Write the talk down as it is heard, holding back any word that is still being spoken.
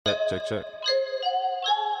Check.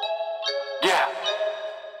 Yeah.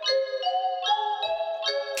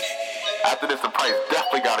 After this, the price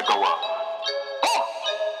definitely gotta go up.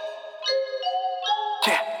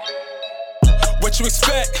 Yeah. What you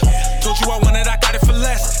expect? Told you I wanted, I got it for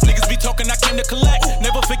less. Niggas be talking, I came to collect.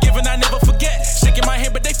 Never forgiven, I never forget. Shaking my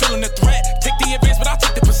head, but they feeling the threat. Take the advance, but I'll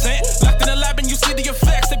take the percent. Locked in the lab and you see the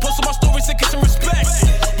effects. They post on my stories and get some respect.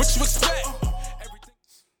 What you expect?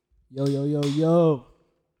 Yo.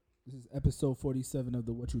 This is episode 47 of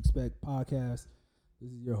the What You Expect podcast.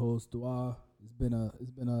 This is your host, Dua. It's been a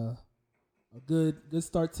good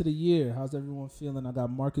start to the year. How's everyone feeling? I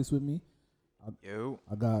got Marcus with me. I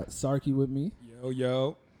got Sarky with me.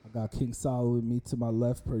 Yo. I got King Sal with me to my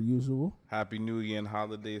left per usual. Happy New Year and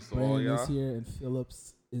holidays to Brandon all y'all. is here and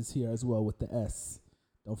Phillips is here as well with the S.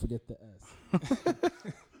 Don't forget the S.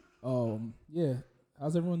 Yeah.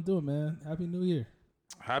 How's everyone doing, man? Happy New Year.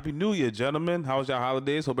 Happy New Year, gentlemen. How was y'all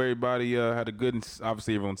holidays? Hope everybody had a good, and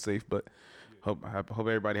obviously everyone's safe, but hope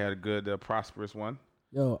everybody had a good, prosperous one.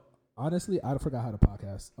 Yo, honestly, I forgot how to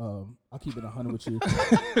podcast. I'll keep it 100 with you.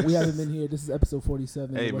 We haven't been here. This is episode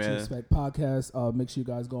 47. Hey, What man. You Expect podcast. Make sure you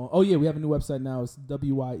guys go on. Oh, yeah, we have a new website now. It's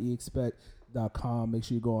wyeexpect.com. Make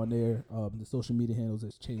sure you go on there. The social media handles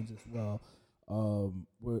has changed as well.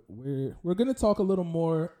 We're going to talk a little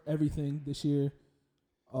more everything this year.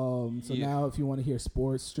 Now if you want to hear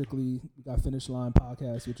sports strictly, we got Finish Line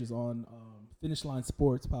podcast, which is on Finish Line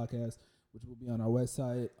Sports podcast, which will be on our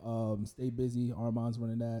website. Stay busy. Armand's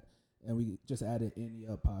running that. And we just added Any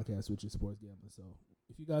Up podcast, which is sports gambling. So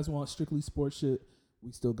if you guys want strictly sports shit,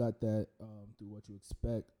 we still got that through What You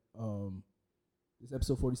Expect. This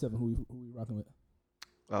episode 47. Who we rocking with?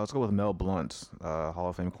 Let's go with Mel Blount, Hall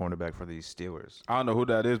of Fame cornerback for the Steelers. I don't know who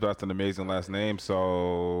that is, but that's an amazing last name,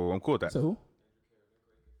 so I'm cool with that. So who?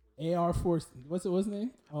 AR4. What's his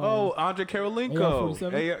name? Andre Karolinko.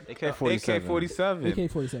 AK-47.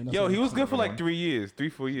 AK-47. Yo, he was good for like 4 years.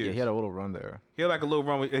 Yeah, he had a little run there. He had like a little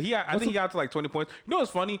run. I think he got to like 20 points. You know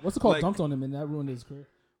what's funny? What's it called? Like, Dunked on him, and that ruined his career.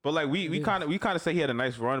 but like we kind of say he had a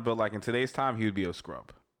nice run, but like in today's time, he would be a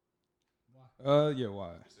scrub. Yeah,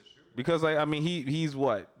 why? Because like I mean he's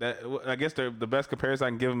what? I guess the best comparison I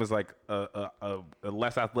can give him is like a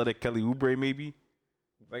less athletic Kelly Oubre maybe.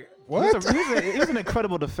 Like What? He was an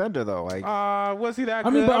incredible defender, though. Like, was he that? I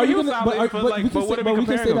mean, good? but are he you was gonna? solid, But we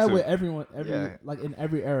can say that with with everyone, Yeah. like in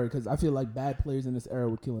every era, because I feel like bad players in this era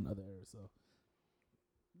were killing other eras. So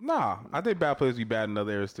Nah, I think bad players be bad in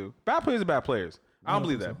other areas too. Bad players are bad players. I don't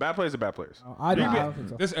believe that. so. Bad players are bad players. I don't think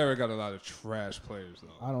so. This era got a lot of trash players,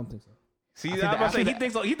 though. I don't think so. See, I'm about to say he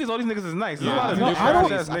thinks all these niggas is nice. There's a Yeah. lot of No, good I don't-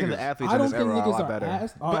 trash-ass I think the niggas. athletes I in don't this think era are a niggas lot are better.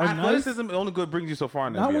 ass. But Are nice. athleticism only good brings you so far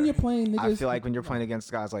in the Not when NBA. you're playing niggas. I feel like when you're playing against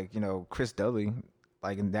guys like, Chris Dudley,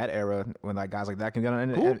 like in that era, when like guys like that can get on.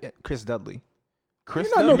 Who? Chris Dudley. Chris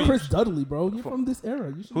you're not no Dudley? Chris Dudley, bro. You're from this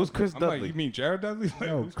era. You should Who's know. Chris I'm Dudley? like, you mean Jared Dudley? Like,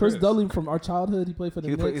 No, who's Chris Dudley from our childhood. He played for the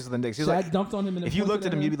He Knicks. plays for the Knicks. He's Shaq like, dunked on him in the if you fourth looked at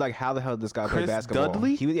of him, the you'd be like, how the hell did this guy play Chris basketball?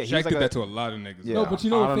 Dudley? He was Shaq like did a- that to a lot of niggas. Yeah. No, but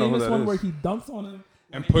you I know the don't know who famous that one is. where he dunks on him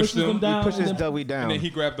And pushes pushed him. him down. He pushes and then- Dudley down. And then he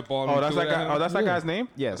grabbed the ball. Oh, and that's threw that it guy. at him. Oh, that's that Yeah. guy's name.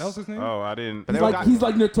 Yes. That was his name? Oh, I didn't. But He's they were like, guys- he's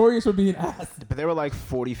like notorious for being ass. But there were like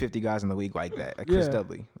 40, 50 guys in the league like that. Like Chris Yeah.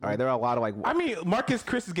 Dudley. All right, there are a lot of like. I mean, Marcus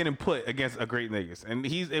Chris is getting put against a great niggas, and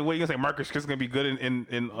and what are you gonna say? Marcus Chris is gonna be good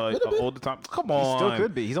in all the time. Come he on, still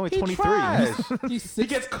could be. He's only He 23. trash. He's He 6.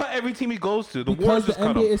 gets cut every team he goes to. The Because Warriors the just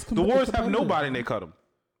cut NBA him. is The Warriors have competitive. nobody, and they cut him.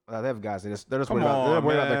 They have guys. They're just worried Come about. They're on,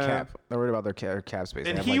 worried about their man. cap. They're worried about their cap space.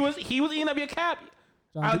 And They have, he like- was eating up your cap.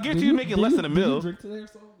 John, I'll did get you making less than a did you mil. drink today or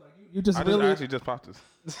something? Like, you just I really actually just popped this.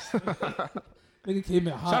 nigga came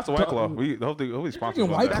in hot. Shout out to White Claw. We hopefully You're sponsors.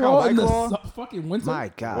 drinking White Back Claw on in the White Claw? fucking winter.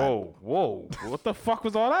 My God. Whoa! What the fuck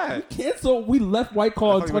was all that? Cancel. We left White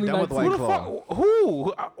Claw in I thought we were done with 2019. White Who the Claw. fuck?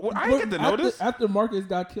 Who? I didn't get to notice. After Marcus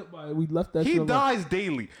got killed by it, we left that He shit alone. dies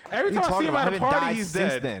daily. Every What are time you I see talking him about? at a Haven't party, died he's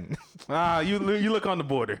since dead. then. You look on the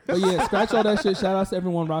border. But yeah, scratch all that shit. Shout out to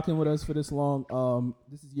everyone rocking with us for this long.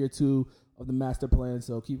 This is year 2 of the master plan,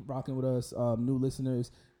 so keep rocking with us. New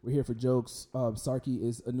listeners, we're here for jokes. Sarky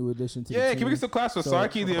is a new addition to the Yeah, team. can we get some class for So,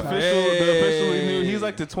 Sarky, the some class. officially new? He's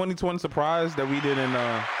like the 2020 surprise that we didn't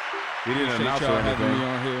Appreciate announce or y'all having me anything.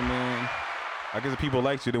 on here, man. I guess the people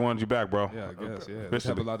liked you, they wanted you back, bro. Yeah, I guess. Yeah, Officially. let's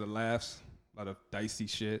have a lot of laughs, a lot of dicey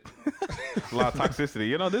shit. A lot of toxicity.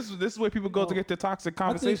 You know, this is where people go to get their toxic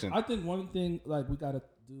conversation. I think one thing like we gotta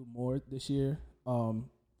do more this year, from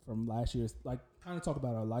last year's, like kind of talk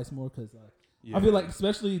about our lives more, because I feel like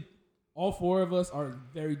especially all 4 of us are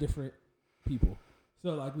very different people.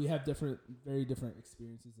 So like we have very different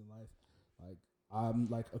experiences in life. Like I'm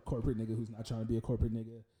like a corporate nigga who's not trying to be a corporate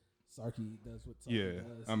nigga. Sarky does what Sarky Yeah,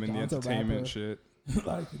 does. I'm in the John's a entertainment rapper. shit.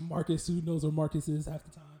 Like Marcus, who knows where Marcus is half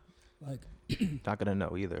the time. Like, Not gonna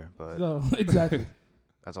know either, but so exactly.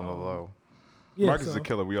 that's on the low. Yeah, Marcus is so a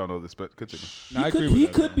killer. We all know this, but continue. Nah, I agree he with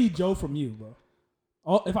that, could man. be Joe from You, bro.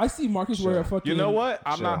 If I see Marcus wear a fucking, You know what?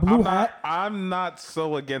 I'm Sure. not. Blue I'm hat? not. I'm not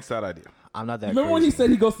so against that idea. I'm not that. Remember when he crazy. said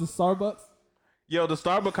he goes to Starbucks? Yo, the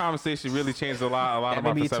Starbucks conversation really changed a lot that of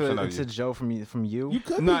my made me perception to of you. Joe from you. You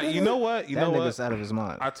could. Nah, be, you know what? You that know nigga's what? out of his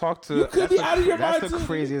mind. I talked to. You could be out of your mind That's the too.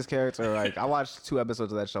 craziest character. Like I watched 2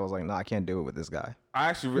 episodes of that show. I was like, nah, I can't do it with this guy. I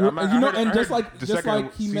actually. Well, I you know, heard, and I just heard like- the just second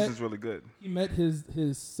like he season's met- really good. He met his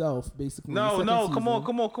self basically. No, the no, second come on,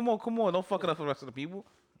 season. come on! Don't fuck it up for the rest of the people.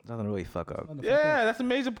 Doesn't really fuck up. Yeah, that's a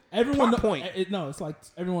major Everyone plot point. No, it's like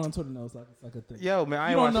everyone on Twitter knows. Like it's like a thing. Yo, man,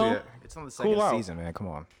 I You ain't don't watched it know? yet. It's on the Cool second out. season, man. Come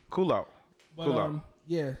on. Cool out. But Cool out.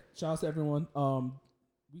 yeah, shout out to everyone.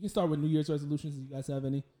 We can start with New Year's resolutions. If you guys have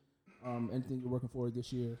any, anything you're working for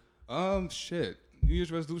this year? Shit. New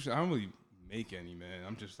Year's resolution. I don't really make any, man.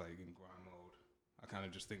 I'm just like in grind mode. I kind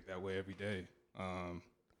of just think that way every day.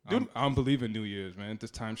 I don't believe in New Year's, man.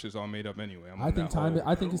 This time shit's all made up anyway. I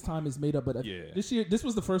think his time is made up. But Yeah. this year, this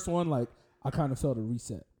was the first one. Like I kind of felt a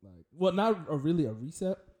reset. Like, well, not really a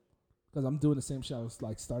reset because I'm doing the same shit I was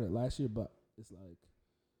like started last year. But it's like,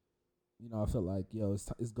 you know, I felt like, yo,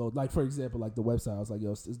 it's go. Like for example, like the website, I was like,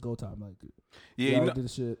 yo, it's go time. Like, Yeah, you know, did the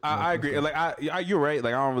shit. I agree. Like you're right.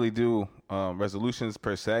 Like I don't really do resolutions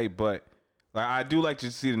per se, but like I do like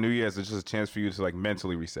to see the New Year as just a chance for you to like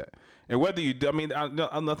mentally reset. And whether you do, I mean,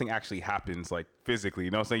 nothing actually happens like physically.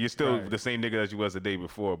 You know what I'm saying? You're still Right. the same nigga as you was the day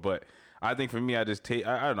before. But I think for me, I just take.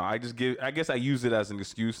 I don't know. I guess I use it as an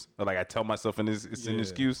excuse. Or like I tell myself it's an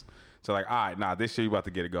excuse. So like, all right, nah, this year you about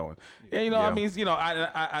to get it going. And you know, I mean, you know,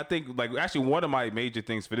 I think like actually one of my major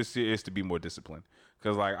things for this year is to be more disciplined.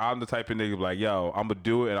 Cause like I'm the type of nigga like, yo, I'm gonna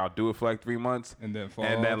do it and I'll do it for like 3 months, And then fall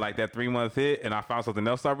and then off. like that 3 month hit, and I found something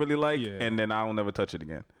else I really like, Yeah. and then I will never touch it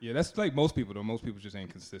again. Yeah, that's like most people though. Most people just ain't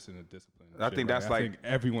consistent and disciplined. and I shit, think right? that's I like- think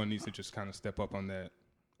everyone needs to just kind of step up on that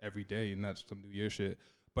every day, and that's some New Year shit.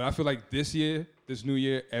 But I feel like this New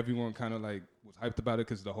Year, everyone kind of like was hyped about it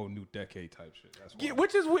because the whole new decade type shit. That's why. Yeah,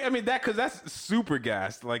 which is weird. I mean, because that's super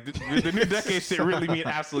gassed. Like the new decade shit really mean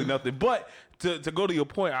absolutely nothing. But to go to your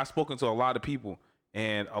point, I've spoken to a lot of people,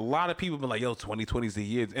 and a lot of people been like, "Yo, 2020 is the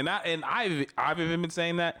year," and I've even been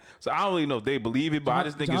saying that. So I don't really know if they believe it, but I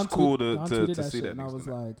just think it's cool John to tweeted see shit, that. and I niggas was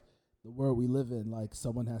do that. like, the world we live in, like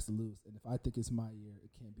someone has to lose, and if I think it's my year, it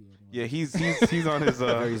can't be anyone. Yeah, he's on his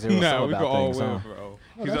Very zero Nah, sum we about go all things, win, huh? bro.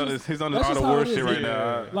 he's on his that's art just of how it war is, shit right yeah.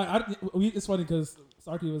 now. Like, it's funny because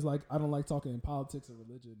Sarky was like, I don't like talking in politics or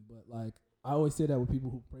religion, but like, I always say that with people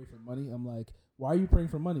who pray for money. I'm like, why are you praying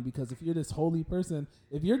for money? Because if you're this holy person,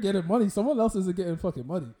 if you're getting money, someone else isn't getting fucking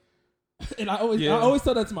money. And I always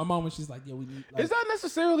tell that to my mom when she's like, "Yo, we need." Like, Is that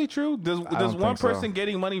necessarily true? Does don't one think so. person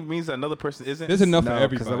getting money means that another person isn't? There's enough for No,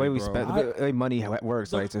 everybody. because the way we bro. spend, the way money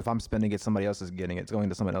works, like if I'm spending it, somebody else is getting it. It's going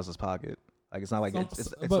to someone else's pocket. Like it's not like it's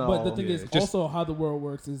but the all- thing is, just- also how the world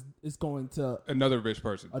works is it's going to another rich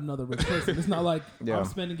person. another rich person. It's not like Yeah. I'm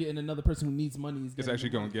spending it and another person who needs money is It's getting actually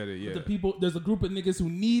the gonna money. get it. Yeah. The people, there's a group of niggas who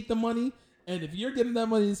need the money, and if you're getting that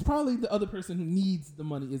money, it's probably the other person who needs the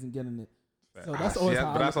money isn't getting it. So that's always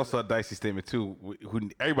how but that's I also a dicey statement too. Who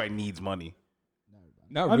everybody needs money.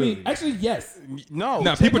 Not I really. mean, actually, yes. No,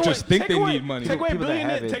 Nah, take people away- just think take they away- need money. Take away People that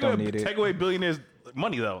have it don't need it. Take away billionaires'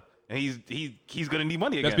 money though, and he's gonna need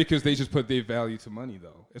money again. That's because they just put their value to money,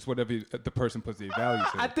 though. It's whatever the person puts their value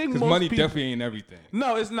to. I think because most money people- definitely ain't everything.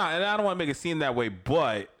 No, it's not, and I don't want to make it seem that way.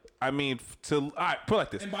 But I mean, all right, put it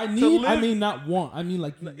like this: And by To need, I live- mean not want. I mean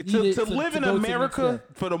like you need to it live in go to the America next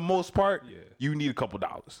step. for the most part, Yeah. you need a couple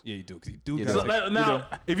dollars. Yeah, you do. Because you do. You gotta do. take- Now,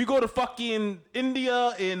 if you go to fucking India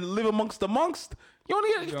and live amongst the monks, you don't need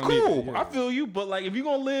it. You It's don't need cool. it, yeah. I feel you. But like, if you're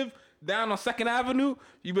gonna live down on 2nd Avenue,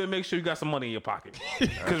 you better make sure you got some money in your pocket.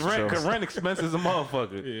 Because rent expenses is a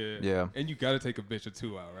motherfucker. yeah. Yeah. And you gotta take a bitch or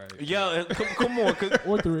two out, right? Yeah, come on. 'cause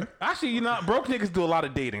or 3. actually, you know, broke niggas do a lot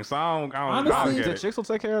of dating, so I don't Honestly, get The it. chicks will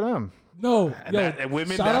take care of them. No, and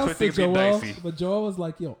women, shout that's out where to things get Joel, dicey. but Joel was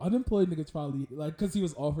like, "Yo, unemployed niggas probably like because he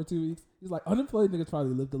was off for 2 weeks. He's like, unemployed niggas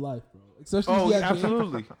probably lived the life, bro. Especially Oh, if he had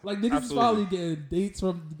absolutely. like niggas is Absolutely. probably getting dates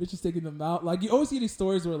from the bitches taking them out. Like you always see these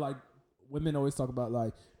stories where like women always talk about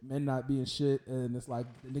like men not being shit, and it's like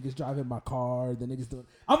the niggas driving my car, the niggas doing.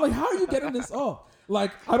 I'm like, how are you getting this off?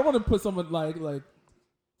 Like I don't want to put someone like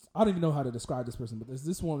I don't even know how to describe this person, but there's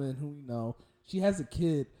this woman who we know. She has a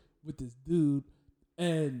kid with this dude,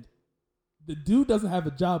 and the dude doesn't have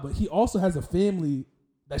a job, but he also has a family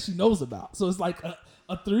that she knows about. So it's like a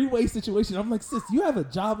 3-way situation. I'm like, sis, you have a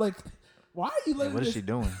job. Like, why are you letting What this? is she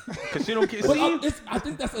doing? Because she don't get But see. I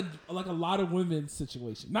think that's a lot of women's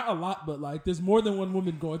situation. Not a lot, but like there's more than one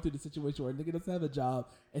woman going through the situation where a nigga doesn't have a job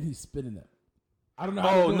and he's spinning it. I don't know.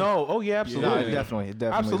 How Oh no! Oh yeah, absolutely. No, it definitely is a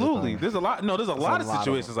Absolutely. thing. There's a lot. No, there's a lot of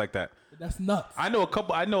situations like that. That's nuts. I know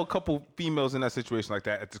a couple females in that situation like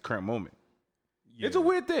that at this current moment. Yeah. It's a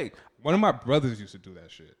weird thing. One of my brothers used to do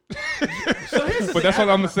that shit. So here's the But that's thing.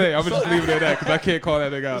 all I'm gonna say. I'm gonna just leave it at that because I can't call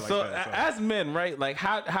that nigga out So like that. So. as men, right? Like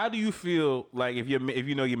how do you feel like if you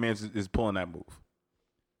know your man is pulling that move?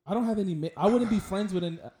 I don't have any. I wouldn't be friends with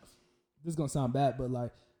an. This is gonna sound bad, but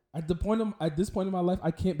like at this point in my life,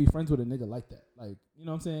 I can't be friends with a nigga like that. Like, you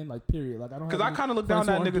know what I'm saying? Like, period. Like, I don't. Because I kind of look down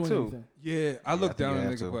that nigga too. Yeah, I look down think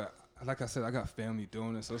on you nigga, have to. but like I said, I got family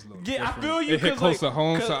doing it, so it's a little Yeah, I different. feel you, It hit 'cause, close to like,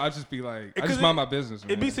 home, 'cause- so I just be like, I 'cause just mind my business, man.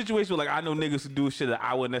 It'd be situations where like I know niggas who do shit that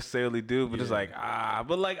I wouldn't necessarily do, but it's like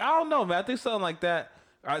but like I don't know, man. I think something like that.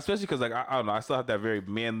 Especially because like I don't know, I still have that very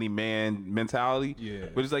manly man mentality. Yeah.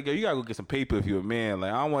 But it's like yo, you gotta go get some paper if you're a man.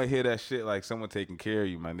 Like I don't want to hear that shit like someone taking care of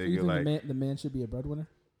you, my You nigga. think Like the man should be a breadwinner?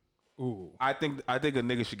 Ooh. I think a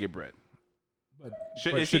nigga should get bread. But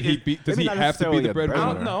But should he be? Does maybe he not have to be necessarily the a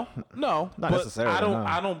breadwinner? breadwinner. No. Not but necessarily,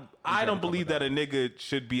 I don't believe that a nigga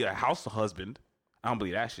should be a house husband. I don't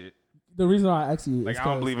believe that shit. the reason why I ask you, Like is I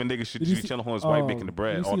don't 'cause- believe a nigga should did you be see- chilling on his wife making the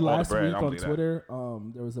bread, did you all see the last bread. I week don't on believe that. Twitter,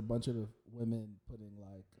 there was a bunch of women putting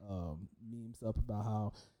like memes up about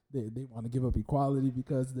how they want to give up equality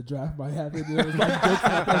because the draft might happen. It was like jokes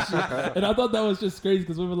about that shit. And I thought that was just crazy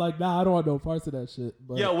because we were like, nah, I don't want no parts of that shit.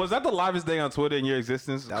 But Yo, was that the livest day on Twitter in your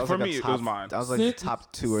existence? That was For like me, a it top, was mine. That was like Since- the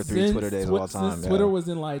top 2 or 3 Twitter days of all time. Since yeah. Twitter was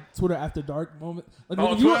in like Twitter after dark moment. Like,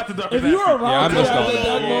 Oh, if you Twitter were- after dark if is you were nasty. around Yeah, I Twitter missed all after that.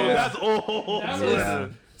 dark Yeah, moment, that's old. Yeah.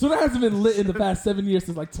 Twitter hasn't been lit in the past 7 years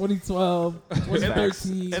since like 2012,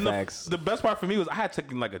 2013. And Facts. the best part for me was I had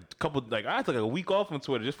taken like I had took like a week off from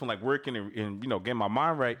Twitter just from like working and you know getting my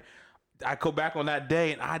mind right. I go back on that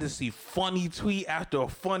day and I just see funny tweet after a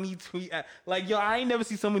funny tweet. Like yo, I ain't never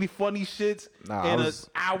seen so many funny shits Nah, in I an was-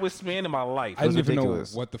 hour span in my life. I didn't even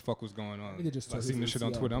ridiculous. know what the fuck was going on. Nigga just I took seen his this shit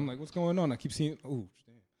on ACL. Twitter. I'm like, what's going on? I keep seeing,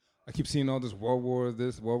 I keep seeing all this World War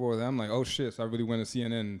this, World War that. I'm like, oh shit. So I really went to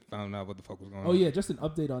CNN and found out what the fuck was going on. Oh yeah, just an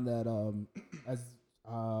update on that. As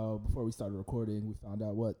before we started recording, we found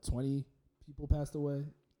out 20 people passed away.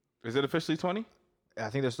 Is it officially 20? I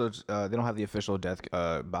think they're still. They don't have the official death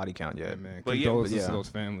body count yet. Yeah, man. But yeah, Condolences yeah. to those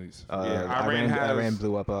families. Yeah, Iran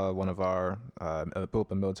blew up one of our blew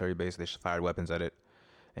up a military base. They fired weapons at it,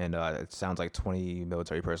 and it sounds like 20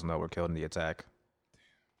 military personnel were killed in the attack.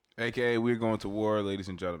 AKA, we're going to war, ladies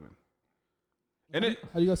and gentlemen. And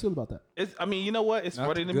How do you guys feel about that? it's I mean, you know what? It's Not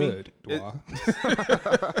funny to good, me. Dwa.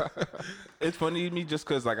 It's funny to me just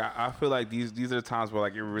because like I feel like these are the times where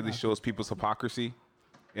like it really shows people's hypocrisy.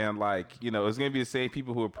 And like, you know, it's gonna be the same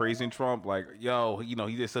people who are praising Trump, like, yo, you know,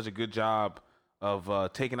 he did such a good job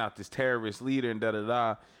of taking out this terrorist leader and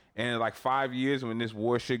da. And in like 5 years when this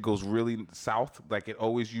war shit goes really south, like it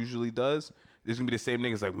always usually does, there's gonna be the same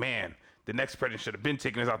niggas like, man, the next president should have been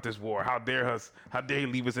taking us out this war. How dare he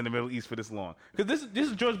leave us in the Middle East for this long? Because this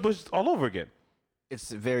is George Bush all over again. It's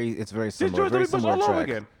very This similar. George Very W. Bush similar all over track.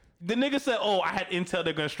 again. The nigga said, "Oh, I had intel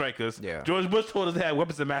they're gonna strike us." Yeah. George Bush told us they had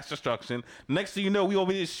weapons of mass destruction. Next thing you know, we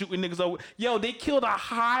over here shooting niggas over. Yo, they killed a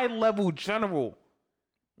high-level general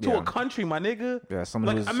to Yeah. a country, my nigga. Yeah,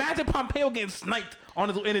 someone like who's- imagine Pompeo getting sniped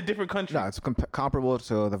in a different country. No, it's comparable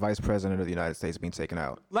to the vice president of the United States being taken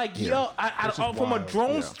out. Like Yeah. yo, from a wild.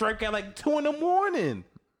 drone Yeah. strike at like 2 a.m.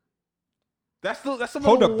 That's some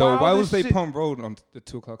Hold of the up though. Why was wildest they shit. pump road on the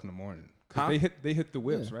 2 o'clock in the morning? 'Cause Huh? they hit the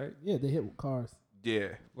whips, Yeah. right? Yeah, they hit cars. Yeah.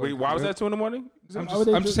 Wait, why was that 2 a.m? I'm Why would just,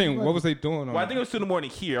 they I'm do- just saying, why- what was they doing? On Well, I think it was 2 a.m.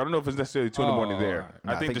 here. I don't know if it's necessarily 2 a.m. Oh, there. alright.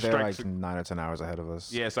 No, I think the they're strike. like 9 or 10 hours ahead of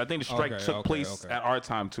us. Yeah, so I think the strike Okay, took okay, place okay. at our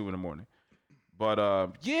time 2 a.m. But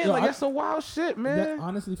yeah, Yo, like I- that's some wild shit, man. That,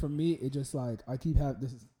 honestly, for me, it just like I keep having.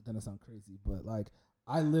 This is gonna sound crazy, but like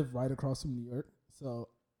I live right across from New York, so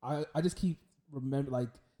I just keep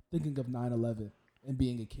thinking of 9/11 and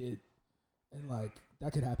being a kid, and like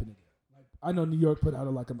that could happen again. Like I know New York put out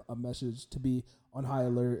a message to be on high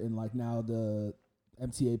alert, and like now the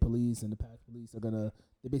MTA police and the PATH police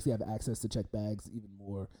they basically have access to check bags even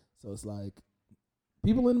more. So it's like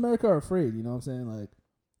people in America are afraid. You know what I'm saying? Like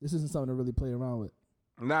this isn't something to really play around with.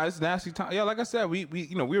 Nah, it's nasty time. Yeah, like I said, we we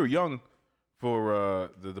were young for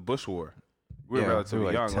the Bush War. We were Yeah, relatively we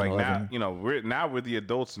were like young. 10, like 11. now we're the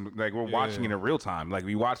adults. Like we're watching it Yeah. in real time. Like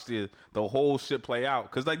we watched the whole shit play out.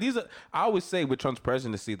 Because like these are, I always say with Trump's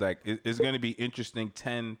presidency, like it's going to be interesting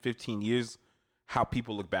 10, 15 years how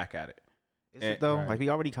people look back at it. Is it though? Like we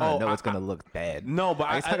already kind of know it's gonna look bad. No, but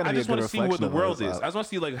Like, it's not gonna I be a just want good to see what reflection the of what world it's is. up. I just want to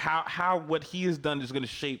see like how what he has done is going to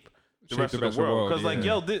shape the Shape rest the of the world. Because like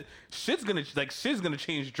yeah. yo, shit's gonna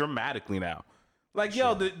change dramatically now. Like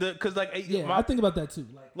yo, because like Yeah, my- I think about that too.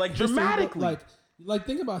 Like, history, dramatically. Like Like,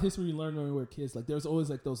 think about history you learned when we were kids. Like, there's always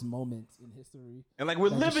like those moments in history, and like we're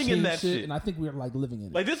living in that shit. And I think we're like living in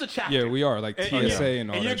it. Like, this is a chapter. Yeah, we are. Like TSA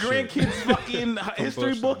and all and that your grandkids' fucking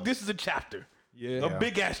history Bush, book. This is a chapter. Yeah, a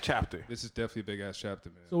big ass chapter. This is definitely a big ass chapter,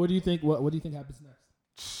 man. So, what do you think? What do you think happens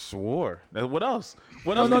next? War. What else?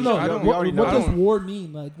 What No, else? no, no. I don't- What, we already does know. war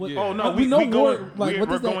mean? Like, what? Yeah. Oh no, we know we war. going. Like, what we're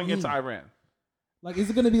does that going mean? into Iran. Like, is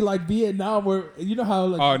it gonna be like Vietnam, where you know how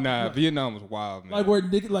like? Oh nah, Vietnam was wild, man. Like where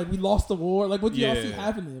like we lost the war. Like, what do y'all see Yeah.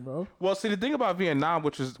 happening, bro? Well, see, the thing about Vietnam,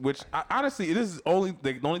 which honestly, this is only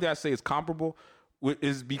the only thing I say is comparable,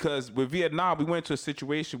 is because with Vietnam, we went to a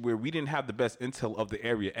situation where we didn't have the best intel of the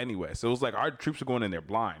area anyway. So it was like our troops were going in there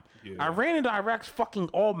blind. Yeah. Iran and Iraq's fucking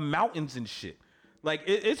all mountains and shit. Like,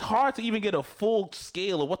 it's hard to even get a full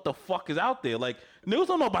scale of what the fuck is out there. Like, niggas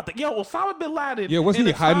don't know about the Osama bin Laden. Yeah, wasn't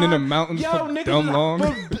he hiding in the time- mountains for niggas dumb was- long?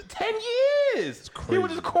 For 10 years. He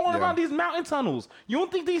was just crawling around these mountain tunnels. You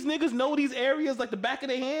don't think these niggas know these areas like the back of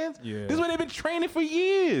their hands? Yeah. This is where they've been training for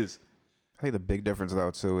years. I think the big difference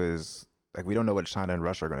though too is like we don't know what China and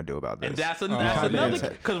Russia are going to do about this. And that's China another,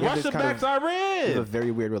 and- because we have this Russia kind backs of- We have a Iran. very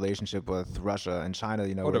weird relationship with Russia and China.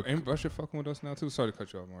 You know, Hold up, ain't Russia fucking with us now too? Sorry to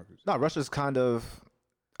cut you off, Marcus. no, Russia's kind of.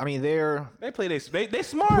 I mean, they smart. They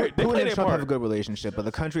Putin play and their Trump have a part. good relationship, but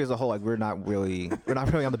the country as a whole, like we're not really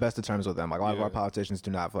on the best of terms with them. Like a lot of our politicians do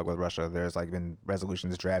not fuck with Russia. There's like been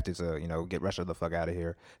resolutions drafted to get Russia the fuck out of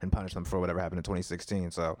here and punish them for whatever happened in 2016.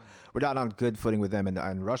 So we're not on good footing with them,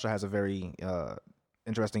 and Russia has a very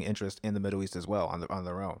interesting interest in the Middle East as well on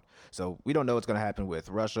their own. So we don't know what's going to happen with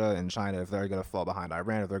Russia and China, if they're going to fall behind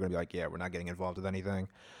Iran, if they're going to be like, yeah, we're not getting involved with anything.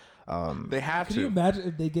 They have Can to. you imagine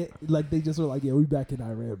if they get like they just were like, yeah, we back in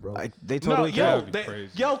Iran, bro? Like they No, totally yo, can. be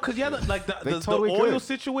crazy. because like They the totally oil could.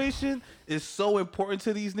 situation is so important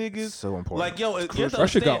to these niggas. So important. Like, yo, you have to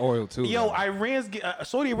Russia got understand, oil, too, Yo, man. Iran's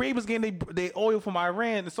Saudi Arabia's getting they oil from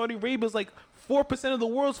Iran. And Saudi Arabia's like 4% of the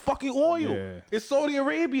world's fucking oil. Yeah. It's Saudi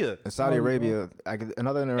Arabia. In Saudi Arabia,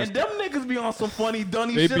 another And interesting. them niggas be on some funny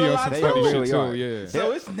dunny They shit be a on lot some They funny too. really shit are. too, yeah.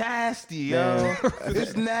 So it's nasty, yo. Yeah.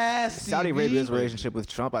 It's nasty. Saudi B. Arabia's relationship with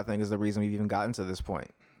Trump, I think, is the reason we've even gotten to this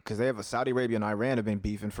point. Because they have Saudi Arabia and Iran have been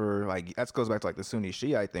beefing for like that goes back to like the Sunni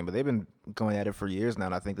Shiite thing, but they've been going at it for years now.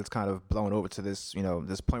 And I think that's kind of blown over to this,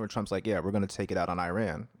 this point where Trump's like, yeah, we're going to take it out on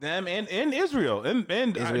Iran. Them and Israel and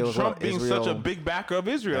Israel as Trump well. being such a Israel- big backer of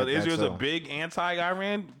Israel. That's Israel's a so. big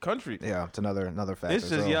anti-Iran country. Yeah, it's another factor. It's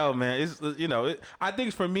just, So, yo, man. It's I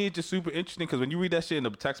think for me, it's just super interesting because when you read that shit in the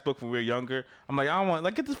textbook when we were younger, I'm like, I don't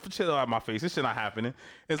want get this shit out of my face. This shit not happening.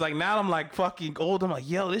 It's like now I'm like fucking old. I'm like,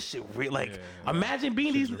 yo, this shit real. Like, imagine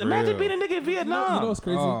being imagine being a nigga in Vietnam. You know what's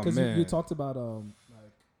crazy? Oh, Because you man. talked about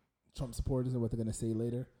like Trump supporters and what they're gonna say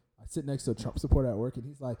later. I sit next to a Trump supporter at work, and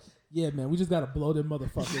he's like, "Yeah, man, we just gotta blow them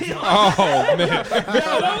motherfuckers." Oh man,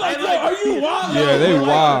 I'm like, yo, are you wild? yeah, they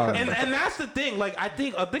wild. And that's the thing. Like, I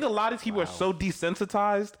think a lot of these people are so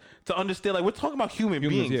desensitized to understand. Like, we're talking about human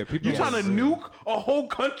Humans, beings. yeah, people- You're trying to nuke a whole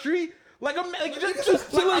country. Like,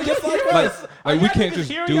 just chilling, just hear like us. like Are we y'all can't niggas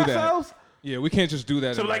just hearing do that. yourselves? Yeah, we can't just do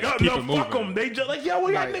that. So and, like, oh keep no, it fuck moving. them. They just like, yo,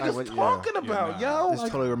 what y'all Like, niggas what- yeah. talking about, yo?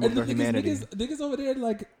 Just totally remove And their the thing is, humanity. niggas over there,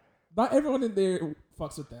 like, not everyone in there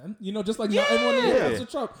fucks with them. Just like not everyone in there Yeah. fucks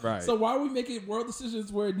with Trump. Right. So why are we making world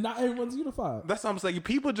decisions where not everyone's unified? That's what I'm saying.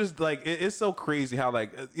 People just like it's so crazy how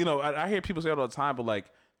like I hear people say it all the time, but like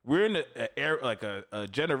we're in a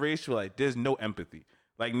generation where like there's no empathy.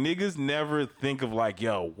 Like niggas never think of like,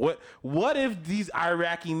 yo, what if these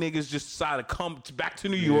Iraqi niggas just decide to come back to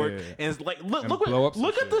New York and it's like look blow up some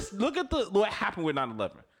at shit. this what happened with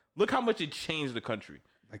 9/11. Look how much it changed the country.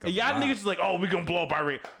 Like a and y'all lot. niggas is like, oh, we gonna blow up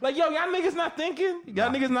Iran. Like, yo, y'all niggas not thinking? Y'all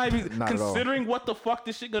niggas not even not at all. considering what the fuck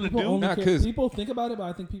this shit gonna People do? only Nah, care. 'cause- People think about it, but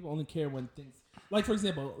I think people only care when things. Like, for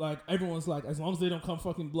example, like everyone's like, as long as they don't come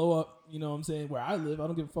fucking blow up, you know what I'm saying, where I live, I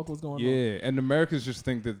don't give a fuck what's going on. Yeah, and Americans just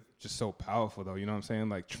think that just so powerful though. You know what I'm saying?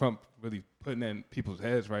 Like Trump really putting that in people's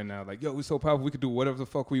heads right now. Like, yo, we're so powerful, we could do whatever the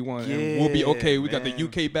fuck we want, and we'll be okay. We got the man.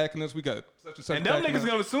 UK backing us. We got such and such. And them backing niggas us.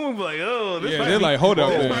 gonna assume like, oh, this Yeah, might they're be, like, hold up,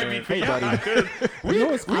 this man. might be for Hey, y'all, buddy. 'cause we You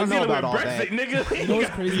know what's I don't know dealing about with all Brexit, that. nigga. You know what's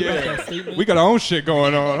crazy about that statement? We got our own shit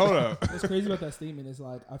going on. Hold up. What's crazy about that statement is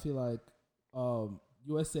like I feel like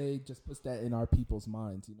USA just puts that in our people's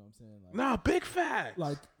minds. You know what I'm saying? Like, Nah, big facts.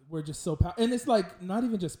 like we're just so and it's like not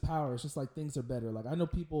even just power. It's just like things are better. Like I know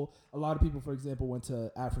a lot of people, for example, went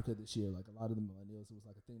to Africa this year. Like a lot of the millennials, it was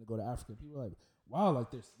like a thing to go to Africa. People were like, wow,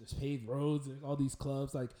 like there's paved roads, there's all these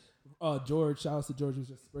clubs. Like George, shout out to George, it was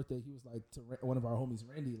just his birthday. He was like to one of our homies,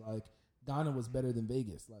 Randy, like Ghana was better than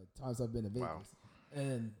Vegas. Like times I've been to Vegas,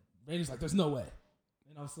 and Randy's like, there's no way.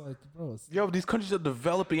 And I was like, bro, Yo, these countries are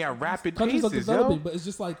developing at rapid countries paces, are developing, yo. but it's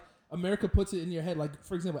just like America puts it in your head. Like,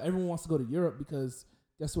 for example, everyone wants to go to Europe because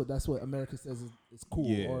that's what America says is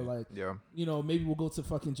cool, or like, you know, maybe we'll go to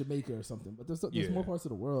fucking Jamaica or something. But there's more parts of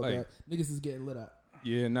the world like, that niggas is getting lit at.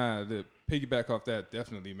 Yeah, nah. The piggyback off that,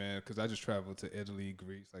 definitely, man. Because I just traveled to Italy,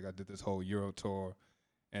 Greece. Like I did this whole Euro tour,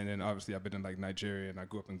 and then obviously I've been in like Nigeria, and I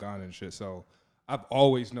grew up in Ghana and shit. So I've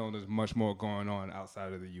always known there's much more going on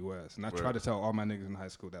outside of the U.S. And I try to tell all my niggas in high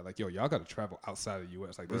school that, like, yo, y'all got to travel outside of the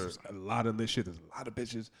U.S. Like, this is a lot of this shit. There's a lot of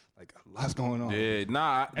bitches. Like, a lot's going on. Yeah,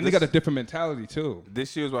 nah. And they got a different mentality, too.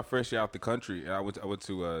 This year was my first year out the country. And I went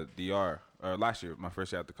to DR, last year, my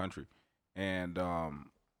first year out the country. And,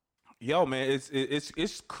 yo, man,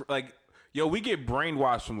 it's like, yo, we get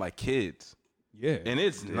brainwashed from, like, kids. Yeah. And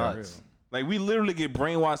it's nuts. Like, we literally get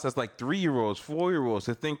brainwashed as, like, 3-year-olds, 4-year-olds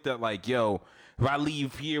to think that, like, yo, if I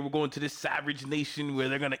leave here, we're going to this savage nation where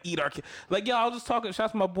they're going to eat our kids. Like, yo, I was just talking, shout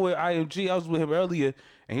out to my boy IMG. I was with him earlier,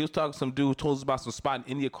 and he was talking to some dude who told us about some spot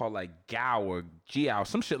in India called, like, Gao or Jiao,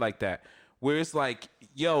 some shit like that, where it's like,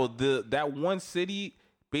 yo, that one city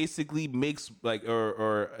basically makes, like,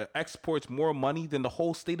 or exports more money than the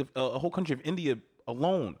whole state of, whole country of India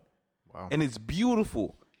alone. Wow. And it's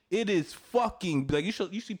beautiful. It is fucking, like, you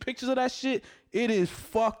see pictures of that shit? It is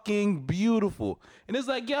fucking beautiful. And it's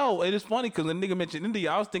like, yo, and it's funny because the nigga mentioned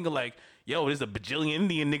India, I was thinking like, yo, there's a bajillion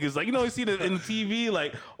Indian niggas. Like, you know, you see that in the TV,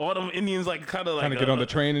 like, all them Indians, like, kind of like. Get on the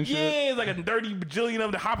train and shit? Yeah, it's like a dirty bajillion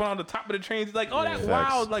of them hopping on the top of the trains. It's like, all that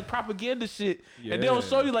wild, like, propaganda shit. Yeah. And they'll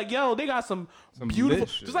show you, like, yo, they got some beautiful,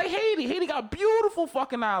 just like Haiti. Haiti got beautiful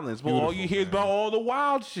fucking islands. But all you hear is about all the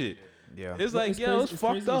wild shit. Yeah. It's like, yo, it's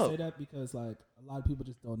fucked up. To say that because, like, a lot of people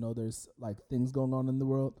just don't know there's, like, things going on in the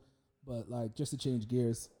world. But, like, just to change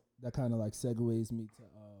gears, that kind of, like, segues me to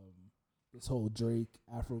this whole Drake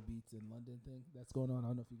Afrobeats in London thing that's going on. I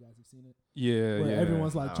don't know if you guys have seen it. Yeah, where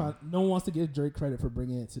everyone's, like, no one wants to give Drake credit for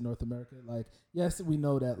bringing it to North America. Like, yes, we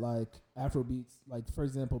know that, like, Afrobeats, like, for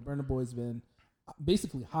example, Burna Boy's been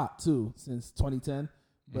basically hot, too, since 2010.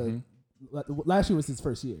 But last year was his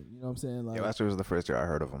first year. You know what I'm saying? Like, yeah, last year was the first year I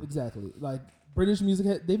heard of him. Exactly. Like, British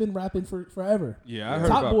music, they've been rapping for forever. Yeah, I heard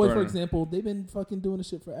Top about Boy, Burna. for example, they've been fucking doing this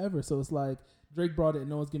shit forever. So it's like Drake brought it, and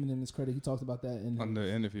no one's giving him his credit. He talked about that on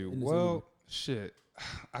the interview. Well, shit,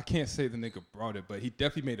 I can't say the nigga brought it, but he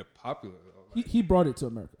definitely made it popular. Though. Like, he brought it to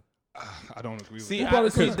America. I don't agree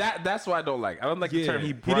with that. That's why I don't like. I don't like the term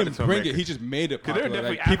he brought it to America. He just made it popular. There are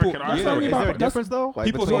definitely like, people, African artists. Is there a difference though? Like,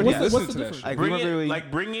 people between- listen to that shit. Like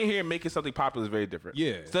bringing it here and making something popular is very different.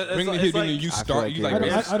 Yeah, so bringing it here, then you start. You like,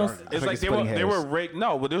 it's like they were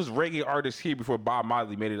but there was reggae artists here before Bob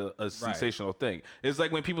Marley made it a sensational thing. It's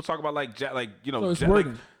like when people talk about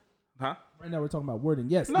wording. Huh? Right now we're talking about wording.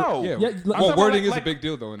 Yes. No. Well, wording is a big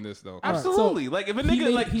deal though in this though. Absolutely. Like if a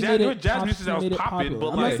nigga like jazz musician was popping,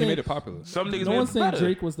 but like he made it popular. Some niggas. No one's saying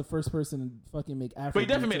Drake was the first person to fucking make Afro. But he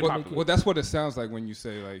definitely made it popular. Well, that's what it sounds like when you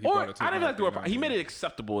say like. Or I didn't like the word. He made it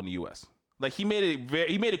acceptable in the U.S. Like he made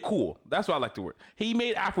it cool. That's what I like the word. He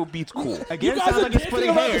made Afrobeats cool. Again, it sounds like it's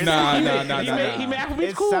splitting hairs. Nah. He made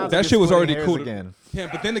Afrobeats cool. That shit was already cool again. Yeah,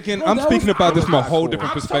 but then again, I'm speaking about this from a whole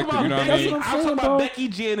different perspective. You know what I mean? I'm talking about Becky,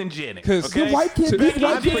 Jan, and Janet. Because the white kids, these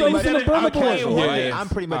white kids don't listen to Burna Boy. I'm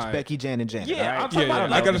pretty much Becky, Jan, and Janet. Yeah,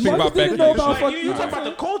 I gotta think about Becky. You talk about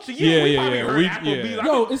the culture. Yeah.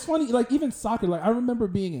 Yo, it's funny. Like even soccer. Like I remember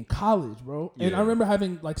being in college, bro, and I remember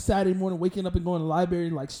having like Saturday morning waking up and going to the library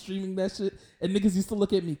and like streaming that shit, and niggas used to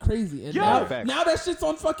look at me crazy. And now that shit's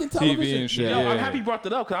on fucking television. TV and shit. I'm happy you brought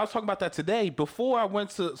that up because I was talking about that today. Before I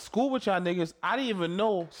went to school with y'all niggas, I didn't even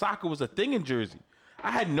know soccer was a thing in Jersey.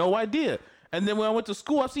 I had no idea. And then when I went to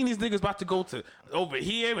school, I've seen these niggas about to go to over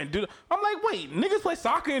here and do. I'm like, wait, niggas play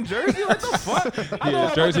soccer in Jersey? Like the fuck? I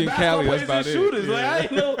know Jersey and Cali. That's about it. Shooters. Like I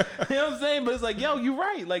didn't know. You know what I'm saying? But it's like, yo, you're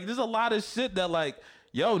right. Like there's a lot of shit that like,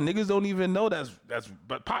 yo, niggas don't even know that's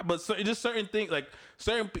but just certain things like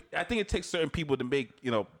certain. I think it takes certain people to make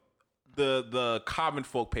the common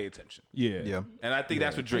folk pay attention. Yeah. And I think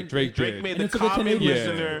that's what Drake made And the common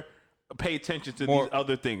listener pay attention to these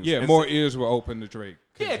other things. Yeah, more ears were open to Drake.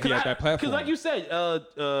 Yeah, because that platform. Because like you said,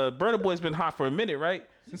 Burna Boy's been hot for a minute, right?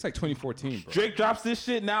 Since like 2014, bro. Drake drops this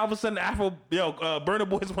shit. Now all of a sudden, Burna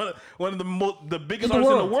Boy's one of the biggest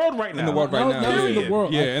artists in the world right now. In the world right now. In the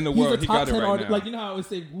world. Yeah, in the world. He's a top 10 right artist. now. Like you know how I always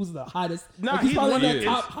say, who's the hottest? Nah, like, he's probably one of the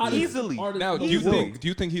top hottest easily. Now, do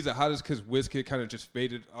you think he's the hottest because WizKid kind of just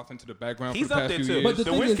faded off into the background for the past few years? But the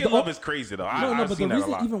Wizkid love is crazy though. No, but the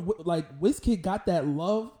reason even like WizKid got that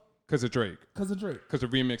love. Because of Drake. Because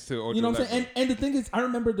of remix to Ojo. You know what I'm saying? And the thing is, I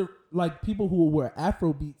remember people who were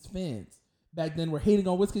Afrobeats fans back then were hating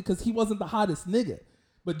on WizKid because he wasn't the hottest nigga.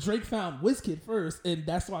 But Drake found WizKid first, and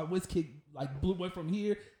that's why WizKid like went from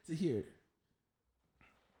here to here.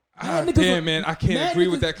 Damn, man, I can't agree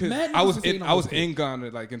with that because I was Wizkid. in Ghana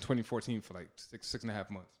like in 2014 for like six and a half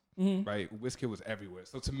months. Mm-hmm. Right, Wizkid was everywhere.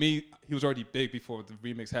 So to me, he was already big before the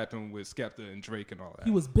remix happened with Skepta and Drake and all that.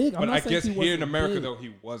 He was big, but I guess here in America though,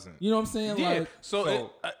 he wasn't. You know what I'm saying? Yeah. Like,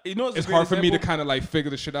 So you know, it's hard for me to kind of like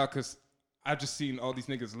figure this shit out because I've just seen all these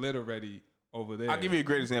niggas lit already over there. I'll give you a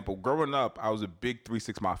great example. Growing up, I was a big 3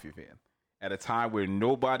 6 Mafia fan. At a time where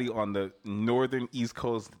nobody on the northern East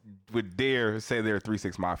Coast would dare say they're a 3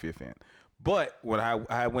 6 Mafia fan. But when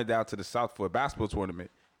I went down to the South for a basketball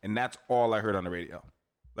tournament, and that's all I heard on the radio.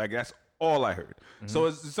 Like, that's all I heard. Mm-hmm. So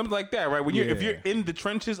it's something like that, right? When if you're in the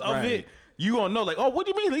trenches of it, you gonna know, like, oh, what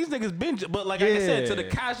do you mean these niggas binge? But like I said, to the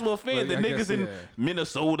casual fan, the niggas in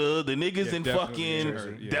Minnesota, the niggas in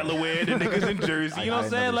fucking Delaware, the niggas in Jersey, you know what I'm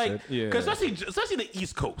saying? Like, because especially the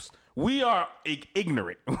East Coast, we are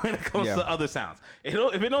ignorant when it comes to other sounds. If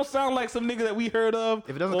it don't sound like some nigga that we heard of,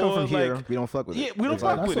 if it doesn't come from here, we don't fuck with it. Yeah, we don't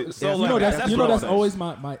fuck with it. So that's always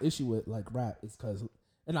my issue with like rap is because,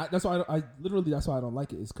 and that's why that's why I don't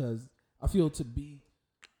like it, is because I feel to be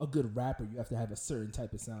a good rapper, you have to have a certain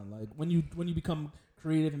type of sound. Like when you become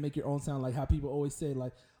creative and make your own sound, like how people always say,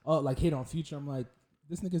 like, oh, like hit on Future. I'm like,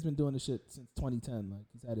 this nigga's been doing this shit since 2010. Like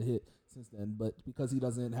he's had a hit since then, but because he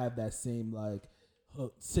doesn't have that same like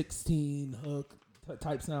hook 16 hook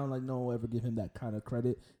type sound, like no one will ever give him that kind of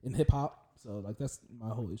credit in hip hop. So like that's my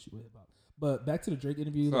whole issue with hip hop. But back to the Drake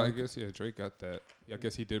interview. So like, I guess Drake got that. Yeah, I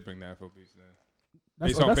guess he did bring the Afrobeats then.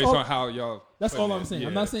 Based on how y'all. That's all I'm saying.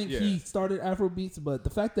 I'm not saying he started Afrobeats, but the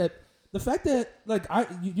fact that like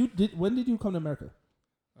you did. When did you come to America?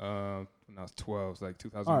 When I was 12, like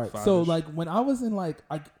 2005. All right, so like when I was in like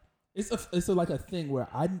it's like a thing where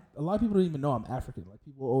a lot of people don't even know I'm African. Like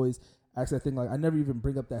people always ask that thing. Like I never even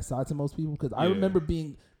bring up that side to most people because I remember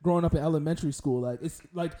growing up in elementary school. Like it's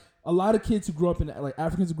like a lot of kids who grew up in like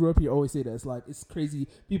Africans who grew up here always say that it's like it's crazy.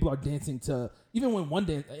 People are dancing to even when one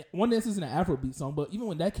dance isn't an Afrobeat song, but even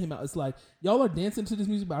when that came out, it's like y'all are dancing to this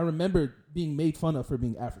music. But I remember being made fun of for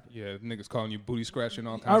being African. Yeah, niggas calling you booty scratching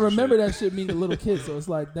all kinds. I remember of shit. that shit being a little kid, so it's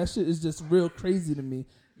like that shit is just real crazy to me.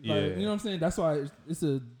 Like, you know what I'm saying? That's why it's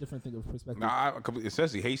a different thing of perspective. Nah,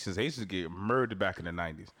 especially Haitians. Haitians get murdered back in the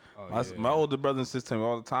 90s. My older brother and sister tell me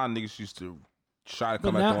all the time niggas used to try to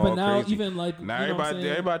come at them all crazy. Even like now you know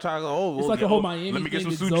everybody try to go, it's like a whole Miami let me get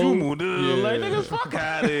some thing. Sujumu. Like niggas, fuck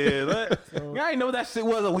out of here. I ain't know what that shit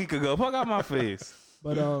was a week ago. Fuck out my face.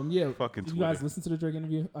 But fucking you guys listen to the Drake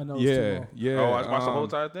interview? I know. Yeah. Oh, I watched the whole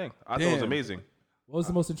entire thing. I thought it was amazing. What was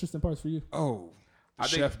the most interesting parts for you?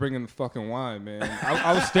 Chef bringing the fucking wine, man.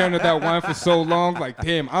 I was staring at that wine for so long, like,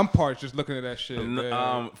 damn, I'm parched just looking at that shit. For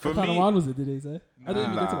what me, kind of wine was it? Did they say? I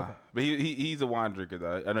didn't even get to that. But he's a wine drinker,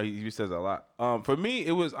 though. I know he says that a lot. For me,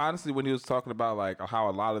 it was honestly when he was talking about like how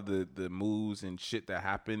a lot of the moves and shit that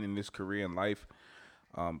happened in this Korean life,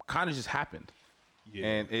 kind of just happened. Yeah.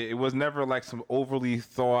 And it was never like some overly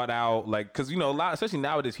thought out, like, because, you know, a lot, especially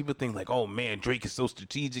nowadays, people think like, oh man, Drake is so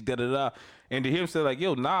strategic, da da da. And to hear him say like,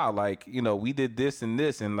 yo, nah, like, you know, we did this and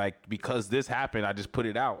this, and like because this happened, I just put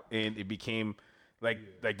it out, and it became like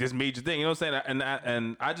this major thing. You know what I'm saying?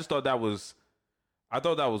 And I just thought that was,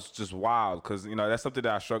 just wild, because, you know, that's something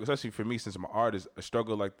that I struggle, especially for me since I'm an artist, I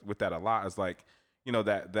struggle like with that a lot. It's like, you know,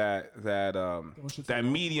 that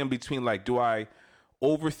medium between like, do I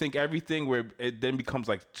overthink everything where it then becomes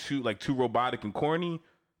like too robotic and corny,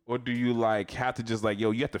 or do you like have to just like, yo,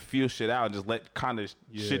 you have to feel shit out and just let kind of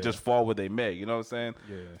shit just fall where they may, you know what I'm saying?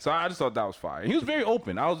 Yeah. So I just thought that was fire. He was very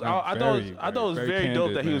open. I thought it was very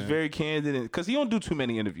dope that he was very candid, because he don't do too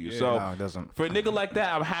many interviews. So no, it doesn't. For a nigga like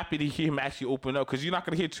that, I'm happy to hear him actually open up, because you're not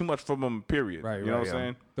gonna hear too much from him. Period. Right. You know what I'm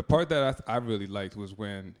saying? The part that I really liked was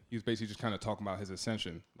when he was basically just kind of talking about his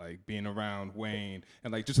ascension, like being around Wayne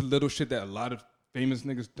and like just a little shit that a lot of famous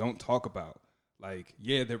niggas don't talk about. Like,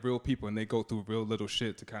 yeah, they're real people and they go through real little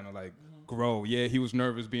shit to kind of like grow. Yeah, he was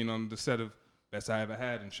nervous being on the set of Best I Ever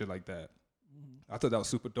Had and shit like that. I thought that was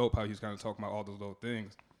super dope how he was kind of talking about all those little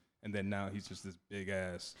things. And then now he's just this big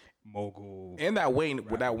ass mogul. And that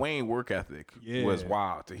Wayne work ethic was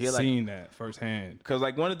wild to hear. Seeing that firsthand. Because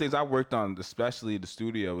like one of the things I worked on, especially the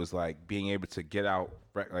studio, was like being able to get out,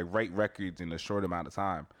 write records in a short amount of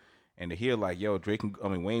time. And to hear like, yo,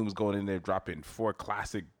 Wayne was going in there dropping 4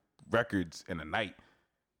 classic records in a night.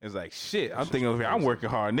 It's like, shit, I'm thinking over here, I'm working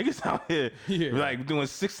hard. Niggas out here like doing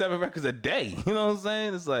 6-7 records a day. You know what I'm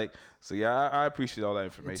saying? It's like, so yeah, I appreciate all that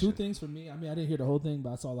information. 2 things for me. I mean, I didn't hear the whole thing,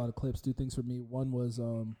 but I saw a lot of clips. 2 things for me. One was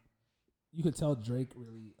you could tell Drake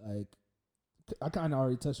really, like, I kind of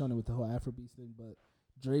already touched on it with the whole Afrobeats thing, but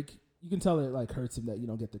Drake, you can tell it like hurts him that you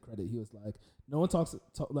don't get the credit. He was like, no one talks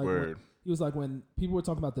like when, he was like, when people were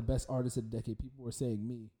talking about the best artist of the decade, people were saying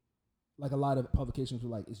me. like a lot of publications were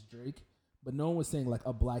like, it's Drake, but no one was saying like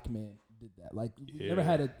a black man did that. Like we never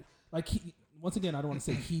had once again, I don't want to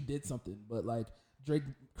say he did something, but like Drake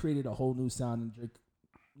created a whole new sound, and Drake,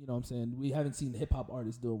 you know what I'm saying? We haven't seen hip hop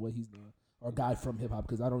artists doing what he's doing, or a guy from hip hop,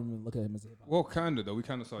 because I don't even look at him as a hip hop. Well, kind of though. We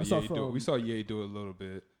kind of saw Ye do it. We saw Ye do it a little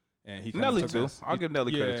bit, and he Nelly too. I'll give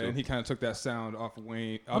Nelly credit too. And he kind of took that sound off of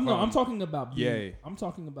Wayne. I'm talking about being, Ye. I'm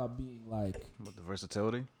talking about being like The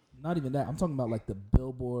versatility. not even that. I'm talking about like the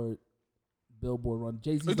Billboard run.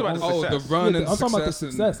 Jay-Z's the talking only, about the run and I'm talking about the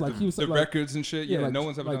success success. and Like he was the like, records and shit. Yeah, like, no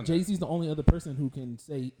one's ever done that. Jay-Z's the only other person who can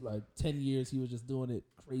say like 10 years he was just doing it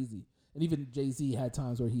crazy. And even Jay-Z had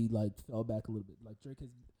times where he like fell back a little bit. Like Drake has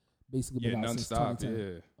basically been out since nonstop.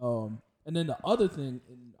 2010. Yeah. And then the other thing,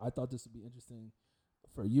 and I thought this would be interesting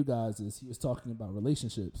for you guys, is he was talking about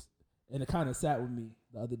relationships, and it kind of sat with me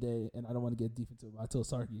the other day. And I don't want to get deep into it. I told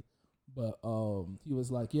Sarky, but he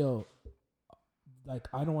was like, "Yo, like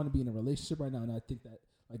I don't want to be in a relationship right now," and I think that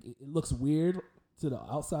like it looks weird to the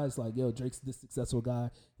outside. It's like, "Yo, Drake's this successful guy.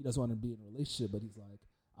 He doesn't want to be in a relationship," but he's like,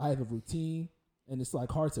 "I have a routine." And it's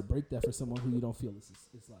like hard to break that for someone who you don't feel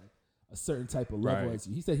it's like a certain type of level as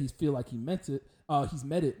you. He said he feel like he meant it. He's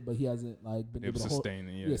met it, but he hasn't like been able to sustain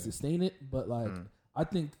it. Sustain it. But like I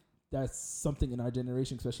think that's something in our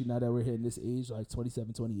generation, especially now that we're hitting this age, like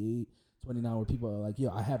 27, 28, 29, where people are like, yo,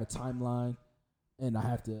 I have a timeline and I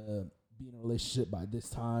have to be in a relationship by this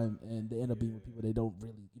time, and they end up being with people they don't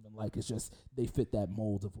really even like. It's just they fit that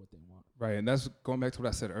mold of what they want. Right, and that's going back to what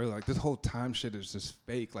I said earlier. Like, this whole time shit is just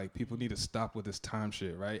fake. Like, people need to stop with this time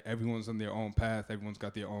shit, right? Everyone's on their own path. Everyone's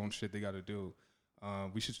got their own shit they got to do.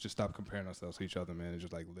 We should just stop comparing ourselves to each other, man, and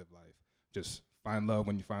just, like, live life. Just find love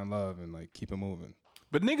when you find love and, like, keep it moving.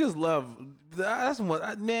 But niggas love, that's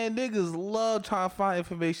what, man, niggas love trying to find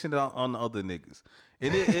information on other niggas.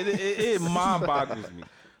 And it mind boggles me.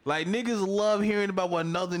 Like, niggas love hearing about what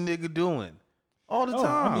another nigga doing. All the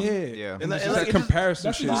time. I mean, Yeah. And It's like, that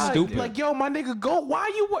comparison shit is like, stupid. Like, yo, my nigga, go. Why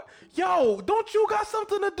you? Yo, don't you got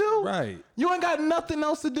something to do? Right. You ain't got nothing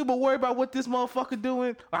else to do but worry about what this motherfucker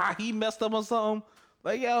doing. He messed up on something.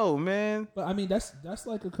 Like, yo, man. But I mean, that's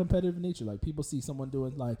like a competitive nature. Like people see someone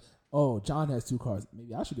doing like, oh, John has 2 cars.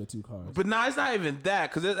 Maybe I should get 2 cars. But nah, it's not even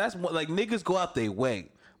that, because that's what, like, niggas go out their way.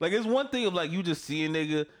 Like, it's one thing of, like, you just see a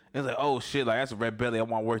nigga and it's like, oh, shit, like, that's a red belly. I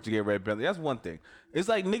want work to get red belly. That's one thing. It's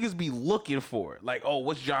like niggas be looking for it. Like, oh,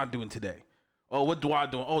 what's John doing today? Oh, what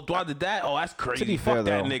Dwad doing? Oh, Dwad did that? Oh, that's crazy. To be Fuck fair,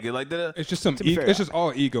 that though, nigga. Like, It's just some. fair, It's just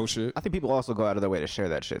all ego shit. I think people also go out of their way to share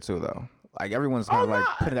that shit too, though. Like everyone's kind of like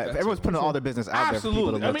putting that. Everyone's putting all their business out there for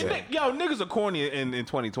people to Absolutely. I look mean, at. yo, niggas are corny in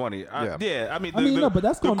 2020. Yeah. I mean, no, but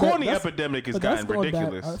that's the going back- corny that's- epidemic has but that's gotten going back-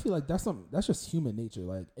 ridiculous. I feel like that's just human nature.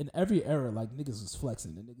 Like in every era, like niggas was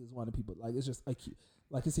flexing and niggas wanted people. Like it's just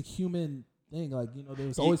like it's a human thing. Like you know, there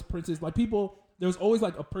was always princes. Like people, there was always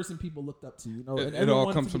like a person people looked up to. You know, and It everyone all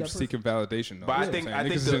wanted comes to from be that person. seeking validation. Though. But I That's think- what I I'm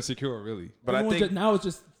saying. think Niggas the- is insecure, really. But I Everyone think now it's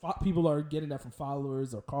just people are getting that from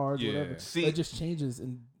followers or cars, or Yeah. whatever. See- it just changes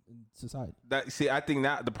in society. I think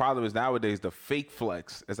now the problem is nowadays the fake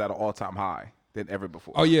flex is at an all-time high than ever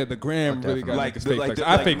before. Oh yeah, the gram really got Like niggas the- fake like flex. the-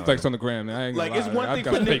 I like- fake flex on the gram. Man. I ain't gonna Like, it's lie. one I've thing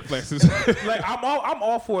got for fake niggas- flexes. Like I'm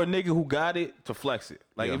all for a nigga who got it to flex it.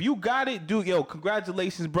 Like Yeah. if you got it, dude, yo,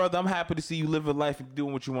 congratulations, brother. I'm happy to see you living life and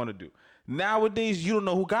doing what you want to do. Nowadays, you don't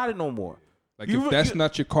know who got it no more. Like You- if that's you-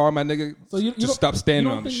 not your car, my nigga, So you just don't- stop standing you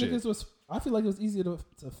don't on the think shit. niggas was, I feel like it was easier to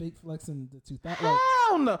fake flex in the 2000s.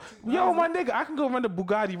 Hell no. Yo, my nigga, I can go run the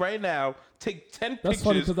Bugatti right now, take 10 That's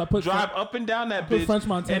funny pictures, 'cause I put drive French- up and down that put bitch, French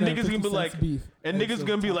Montana and and niggas gonna be 50 like, Cent's beef. and Like, niggas so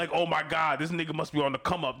gonna be top. like, oh my god, this nigga must be on the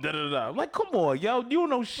come up. Da da da. Like, come on, yo, you don't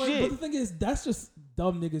know But shit. the thing is, that's just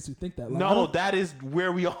dumb niggas who think that. Like, I No, don't- that is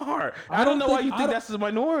where we are. I I don't don't know why think- you I think don't- that's a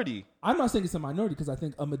minority. I'm not saying it's a minority because I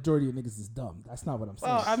think a majority of niggas is dumb. That's not what I'm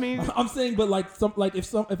saying. Well, I mean- I'm saying, but like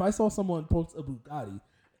if I saw someone post a Bugatti,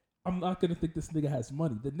 I'm not gonna think this nigga has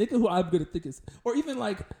money. The nigga who I'm gonna think is, or even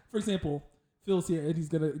like, for example, Phil's here and he's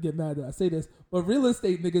gonna get mad that I say this, but real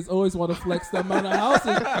estate niggas always want to flex the amount of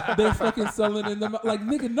houses they're fucking selling in them. Like,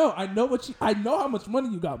 nigga, no, I know how much money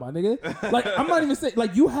you got, my nigga. Like, I'm not even saying,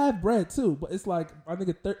 like, you have bread too, but it's like, my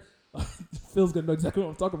nigga, Phil's gonna know exactly what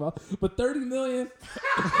I'm talking about. But 30 million,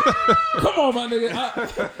 come on, my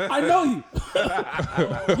nigga, I know you.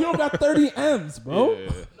 You don't got 30 M's, bro.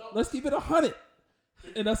 Let's keep it 100.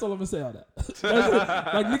 And that's all I'm gonna say on that. That's it.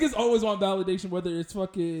 Like niggas always want validation, whether it's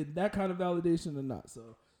fucking that kind of validation or not.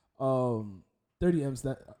 So, 30 M's.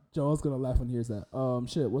 That Joe, I was gonna laugh when he hears that.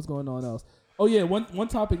 Shit, what's going on else? Oh yeah, one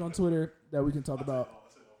topic on Twitter that we can talk about.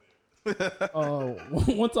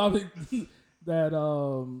 One topic that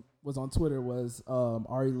was on Twitter was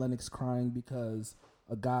Ari Lennox crying because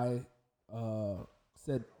a guy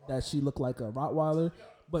said that she looked like a Rottweiler.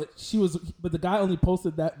 But the guy only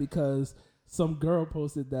posted that because some girl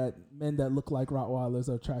posted that men that look like Rottweilers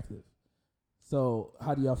are attractive. So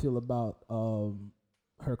how do y'all feel about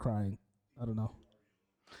her crying? I don't know.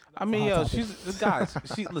 I mean, guys.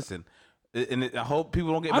 Listen. And I hope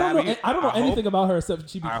people don't get mad at me. I don't know anything about her except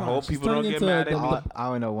she be crying. I hope people don't get mad at me. I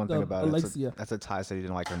only know one thing about Alexia. it. That's a Ty said he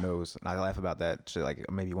didn't like her nose. And I laugh about that shit like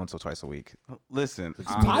maybe once or twice a week. Listen,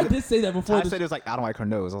 I did say that before. Ty said it was like, I don't like her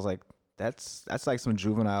nose. I was like, that's like some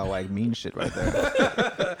juvenile like mean shit right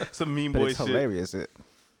there. Some mean But boy it's shit. hilarious.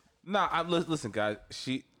 Listen, guys.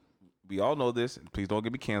 We all know this. And please don't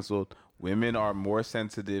get me canceled. Women are more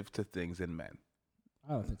sensitive to things than men.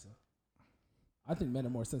 I don't think so. I think men are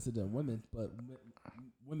more sensitive than women, but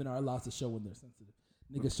women are allowed to show when they're sensitive.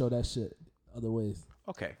 Niggas show that shit other ways.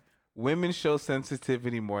 Okay. Women show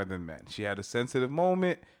sensitivity more than men. She had a sensitive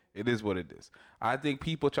moment. It is what it is. I think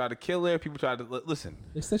people try to kill her. People try to listen.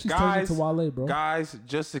 They said she's turning to Wale, bro. Guys,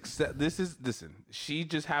 just accept. Listen. She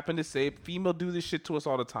just happened to say, female do this shit to us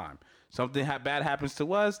all the time. Something bad happens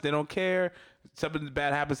to us, they don't care. Something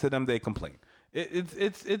bad happens to them, they complain.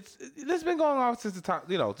 It's been going on since the time,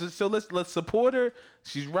 so let's support her.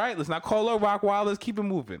 She's right. Let's not call her Rottweiler. Let's keep it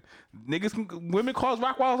moving. Women call us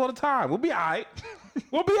Rottweilers all the time. We'll be all right.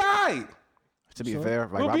 We'll be all right. To be fair,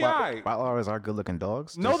 like we'll be all right. Rottweilers are good looking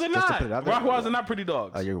dogs. No, they're not. Rottweilers are not pretty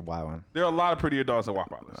dogs. Oh, you're wilding. There are a lot of prettier dogs than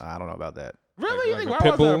Rottweilers. I don't know about that. Really? Like you a think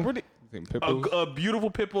pit bull? Rottweilers are pretty? Pit bulls? A beautiful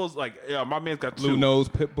pit bulls, my man's got Blue two. nose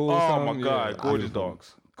pit bull. Oh my god, gorgeous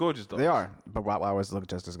dogs. Gorgeous dogs. They are, but Rottweilers look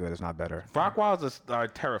just as good, if not better. Rottweilers are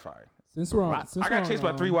terrifying. Since we're on, I got chased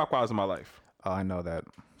by 3 Rottweilers in my life. Oh, I know that.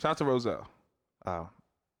 Shout out to Roselle. Oh.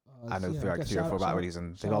 I know yeah, like 3 or 4 Rottweilers,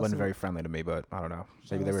 and they've all been very friendly to me, but I don't know.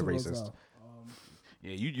 Maybe they were racist.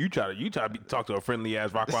 Yeah, you try to talk to a friendly ass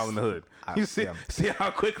Rottweiler in the hood. You see how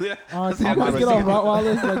quickly. All right, can you guys get off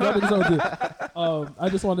Rottweilers? Like y'all niggas don't do. I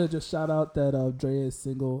just want to just shout out that Drea is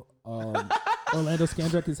single. Orlando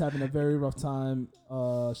Skandrick is having a very rough time.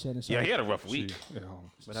 Shannon Sharp. Yeah, he had a rough week.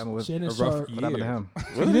 What happened with Shannon a rough Sharp? year. What happened to him?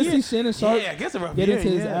 You didn't see Shannon Sharp? Yeah, I guess a rough get year. into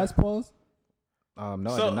his ass paws. No,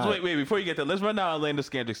 I So did not. wait, before you get there, let's run down Orlando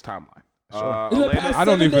Skandrick's timeline. I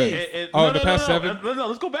don't even. The past 7. No,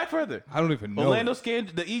 let's go back further. I don't even know. Orlando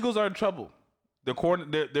Skandrick, the Eagles are in trouble. Their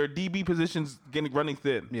DB positions running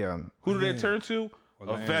thin. Yeah. Who do they turn to?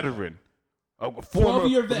 Orlando. A veteran, a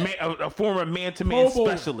 12-year vet. former man-to-man Pro Bowler.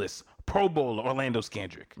 specialist, Pro Bowler, Orlando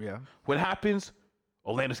Skandrick. Yeah. What happens?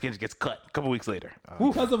 Orlando Skandrick gets cut a couple weeks later.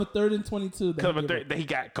 Because of a 3rd and 22. That he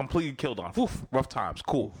got completely killed on. Oof, rough times.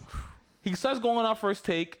 Cool. He starts going on first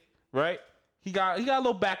take, right? He got a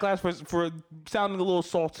little backlash for sounding a little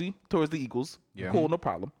salty towards the Eagles. Yeah. Cool, no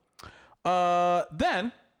problem.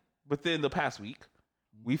 Then, within the past week,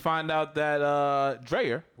 we find out that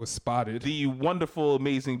Drea, Was spotted. the wonderful,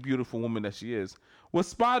 amazing, beautiful woman that she is, was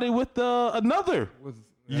spotted with another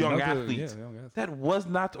young athlete. Yeah, young athlete. That was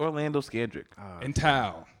not Orlando Skandrick. In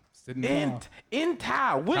Tao. Sitting In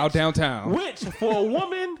town. Out downtown. Which, for a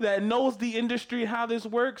woman that knows the industry, how this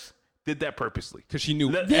works, did that purposely. Because she knew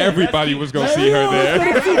Let- everybody let's was going to see her there.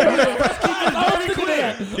 Very clear. I'll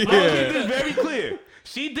keep this very clear.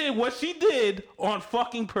 She did what she did on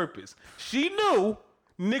fucking purpose. She knew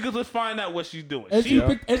niggas would find out what she's doing. And she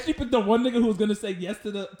picked the one nigga who was gonna say yes to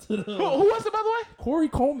the. Who was it, by the way? Corey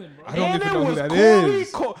Coleman, bro. I don't And even it know who was that Corey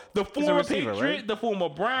is. the former receiver, Patriot, right? the former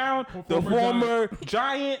Brown, the former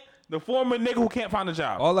Giant, the former nigga who can't find a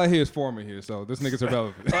job. All I hear is Foreman here, so this nigga's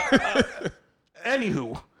irrelevant.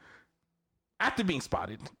 Anywho, after being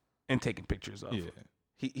spotted and taken pictures of, Yeah.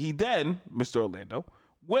 he then, Mr. Orlando,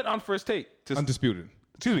 went on first take to Undisputed.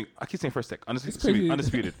 excuse me, I keep saying first take. Excuse crazy. me,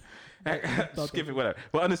 undisputed. Skip it, whatever.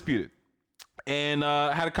 But undisputed. And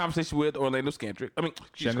had a conversation with Orlando Skandrick. I mean,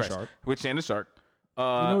 Jesus Shannon Christ. Sharp. With Shannon Sharp.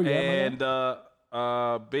 know who you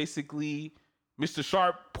are, And basically, Mr.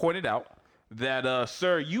 Sharp pointed out that,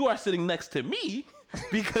 sir, you are sitting next to me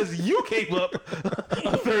because you came up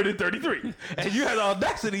a 3rd and 33. And you had the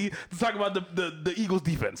audacity to talk about the Eagles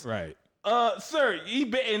defense. Right. Sir,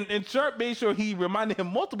 and Sharp made sure he reminded him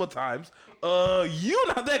multiple times, you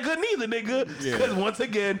not that good neither, nigga. Because once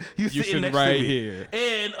again, you sitting next right to me. here.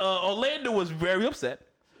 And Orlando was very upset.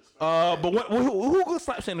 But who could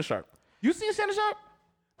slap Shannon Sharp? You seen Shannon Sharp?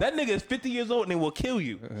 That nigga is 50 years old and will kill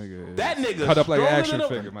you. Okay. That nigga Cut up like an stronger action than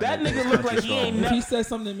figure, my That nigga. nigga look like he ain't If never. he says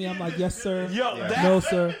something to me, I'm like, yes, sir. Yo, No,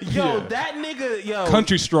 sir. Yo, Yeah. that nigga, yo.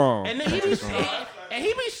 Country strong. And then he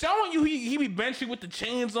be showing you he be benching with the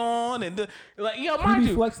chains on and like yo, mind be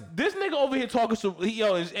you, flexing. this nigga over here talking to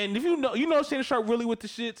and if you know Shannon Sharp really with the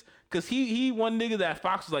shits because he one nigga that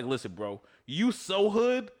Fox was like, listen, bro, you so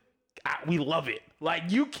hood, we love it. Like,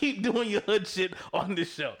 you keep doing your hood shit on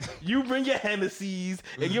this show. You bring your Hennessy's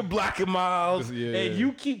and your Black and Miles, and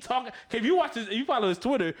you keep talking. If you watch this, if you follow his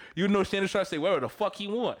Twitter, you know Shannon Sharp say whatever the fuck he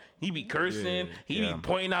want. He be cursing. He be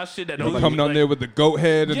pointing out shit that He coming on there with the goat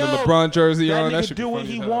head and the LeBron jersey on. That should do what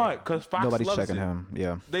he want because Fox Nobody's loves checking it. him.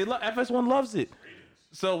 Yeah. They FS1 loves it.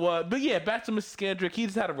 So, but yeah, back to Mr. Skandrick. He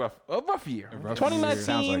just had a rough year. 2019,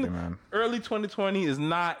 Sounds like it, man. early 2020 is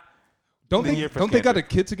not. Don't the year for they got Skandrick. a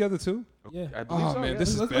kid together too? Yeah. I believe so, Man, yeah. this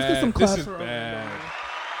is Let's get bad. some This class is for bad.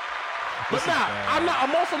 But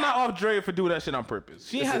I'm also not off Dre for doing that shit on purpose.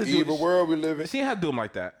 She had to do evil world we live in. She had to do him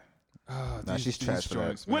like that. Nah, she's trash for that.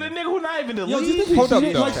 joints, With a man. nigga who not even the Yo, do you lead. think Hold up,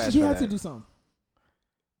 she, though. like, Trash she for had to that. do something?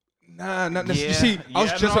 Nah, not necessarily. Yeah, You see, I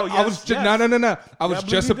was yeah, just, no, I was yes, just, yes. no. I was I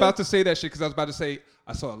just believe about that. to say that shit because I was about to say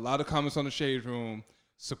I saw a lot of comments on the Shade Room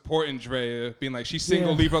supporting Drea, being like, she's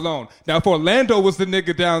single, Yeah. leave her alone. Now, if Orlando was the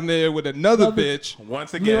nigga down there with another bitch,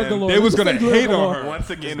 Once Lyra again, galore. they was gonna Just say Lyra hate on galore. her. once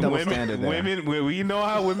again, double standard there. women, we know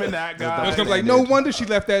how women act, I was guys. gonna be like, no wonder she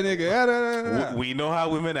left that nigga. Ah, da, da, da, da. We know how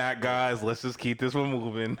women act, guys. Let's just keep this one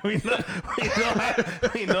moving. We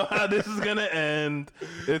know how this is gonna end.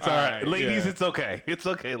 It's all right, right, ladies. yeah. It's okay. It's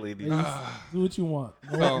okay, ladies. Do what you want.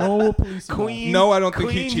 So- No police. Queen, No, I don't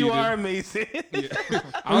think he Queen, you cheated. are amazing.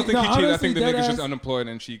 I don't think No, he cheated. I honestly, think the nigga's deadass- just unemployed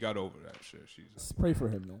and she got over that shit. She's Pray for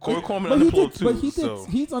him, man. Corey Coleman But he unemployed did- too, But he did. so-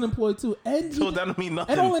 He's unemployed too, and So he, that don't mean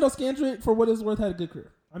nothing. and Orlando Skandrick, for what it's worth, had a good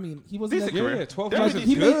career. I mean, he wasn't Decent that career. yeah, 12 That years was- is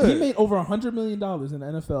He good. made over $100 million in the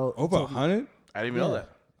NFL. Over So 100. I didn't even know that.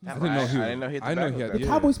 I didn't know he. I didn't know he had the I know he backup had. that. The yeah.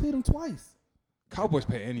 Cowboys paid him twice. Cowboys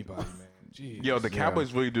pay anybody, man. Jeez. Yo, the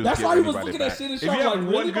Cowboys really do. That's give why he was anybody looking at back. shit and If you shot have like, one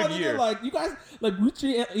really, good my year, nigga? Like, you guys, like,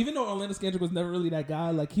 even though Orlando Skandrick was never really that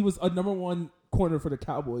guy, like, he was a number one corner for the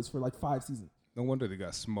Cowboys for like 5 seasons, No wonder they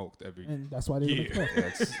got smoked every. and that's why they were Yeah.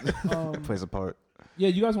 the playoffs. It plays a part. Yeah,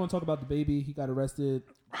 you guys want to talk about the baby? He got arrested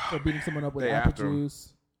for beating someone up with They apple after him.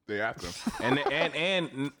 juice. they after him.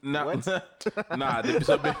 And nah,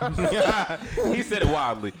 he said it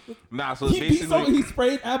wildly. Nah, so He basically,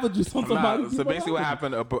 sprayed apple juice on somebody. nah, so basically what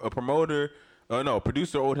happened? A promoter, no, a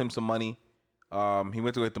producer owed him some money. He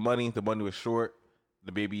went to get the money. The money was short.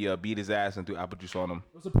 The baby beat his ass and threw apple juice on him.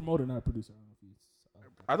 It was a promoter, not a producer. I don't know if he's-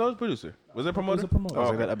 I thought it was a producer. Was it a promoter? It was a promoter. It was Oh,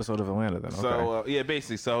 like that episode of Atlanta then. Okay. So yeah,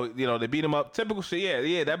 basically, so they beat him up. Typical shit.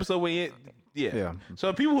 Yeah. The episode where yeah. Yeah.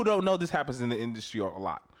 So people who don't know, this happens in the industry a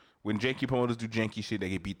lot. When janky promoters do janky shit, they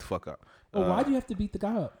get beat the fuck up. Well, why do you have to beat the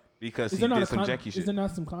guy up? Because Is he there not did a some janky Is shit. there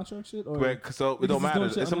not some contract shit? Or So it because don't he's matter. doing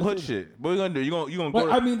shit It's some under hood the shit. What are you gonna do? You gonna But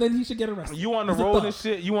go? I mean, then he should get arrested. You on the He's a road thug. and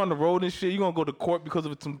shit? You on the road and shit? You gonna go to court because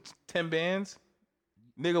of some 10 bands?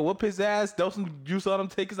 Nigga, whoop his ass, throw some juice on him,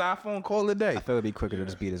 take his iPhone, call it a day. I feel it'd be quicker to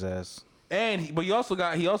just beat his ass. And but he also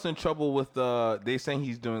in trouble with they saying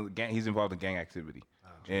he's involved in gang activity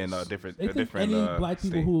and different They think different any black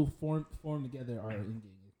people state. who form together are in gang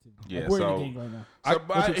activity. Yeah, Like, we're so- in a gang right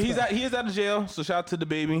now. So, he is out of jail. So shout out to the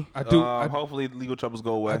baby. I do- Hopefully legal troubles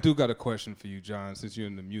go away. I do got a question for you, John. Since you're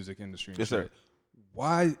in the music industry, and Yes, sir. shit.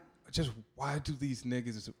 Why do these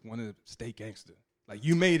niggas want to stay gangster? Like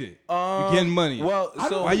you made it, you getting money. Well, I so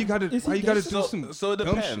don't- why you gotta Is he do gangster? some? So it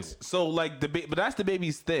dumb depends. shit? So like but that's the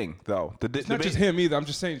baby's thing though. It's not just him either. I'm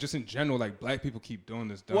just saying, just in general, like black people keep doing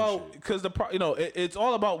this dumb Well, shit. because it's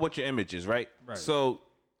all about what your image is, right? Right. So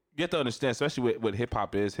you have to understand, especially what hip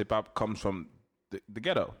hop is. Hip hop comes from the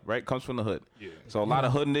ghetto, right? Comes from the hood. Yeah. So a lot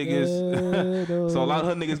of hood niggas. Ghetto. So a lot of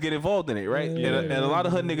hood niggas get involved in it, right? And a lot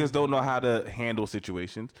of hood niggas don't know how to handle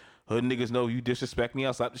situations. Hood niggas know you disrespect me,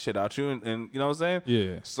 I'll slap the shit out you, and you know what I'm saying?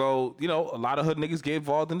 Yeah. So a lot of hood niggas get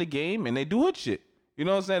involved in the game and they do hood shit. You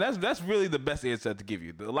know what I'm saying? That's really the best answer to give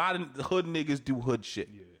you. A lot of hood niggas do hood shit.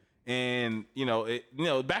 Yeah. And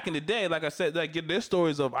back in the day, like I said, like there's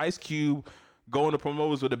stories of Ice Cube going to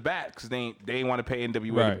promoters with a bat because they ain't want to pay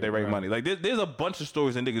NWA their right money. Like there's a bunch of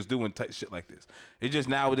stories of niggas doing shit like this. It's just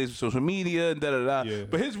nowadays with social media and da. Yeah.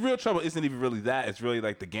 But his real trouble isn't even really that. It's really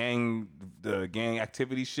like the gang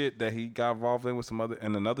activity shit that he got involved in with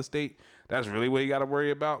in another state. That's really what he got to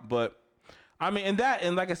worry about. But I mean,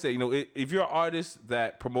 and like I said, if you're an artist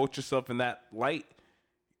that promotes yourself in that light,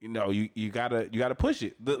 you gotta push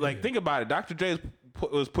it. Think about it. Dr. Dre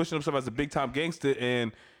was pushing himself as a big time gangster,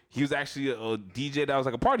 and he was actually a DJ that was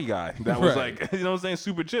like a party guy. That was Right. like, you know what I'm saying,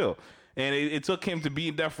 super chill. And it took him to be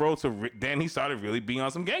in Death Row then he started really being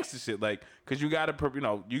on some gangster shit. Like, because you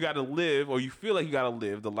gotta live, or you feel like you gotta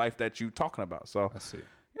live the life that you talking about. So I see.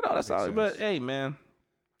 that's all. But hey, man,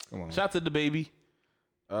 Come on. shout out to the baby.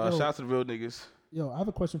 Shout out to the real niggas. Yo, I have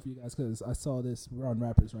a question for you guys because I saw this. We're on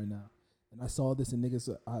Rappers right now, and I saw this and niggas.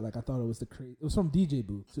 I thought it was it was from DJ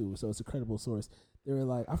Booth too, so it's a credible source. They were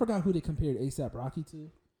like, I forgot who they compared ASAP Rocky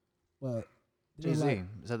to, but Jay-Z. Like,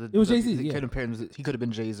 It was Jay-Z, He yeah. could have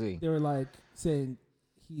been Jay-Z. they were like saying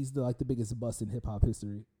he's the biggest bust in hip hop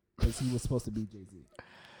history because he was supposed to be Jay-Z.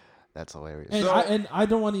 That's hilarious. And I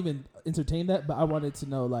don't want to even entertain that, but I wanted to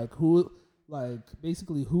know who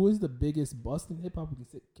is the biggest bust in hip hop? We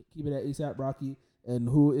can keep it at ASAP Rocky, and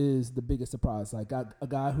who is the biggest surprise? Like a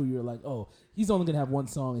guy who you're like, oh, he's only gonna have one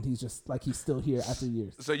song, and he's just he's still here after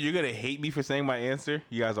years. So you're gonna hate me for saying my answer.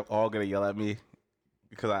 You guys are all gonna yell at me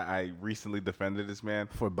because I recently defended this man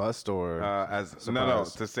For bust or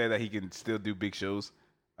to say that he can still do big shows.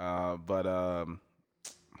 But I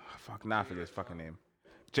forget his fucking name.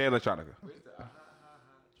 Jay Electronica.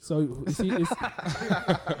 So you see, it's,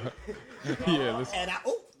 Yeah, listen.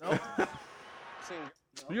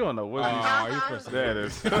 You don't know what there it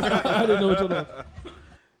is. I didn't know what you're doing.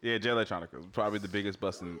 Yeah, Jay Electronica was probably the biggest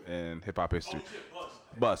bust in hip hop history.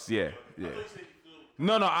 Bust, yeah.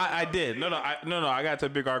 No, I did. No, I got to a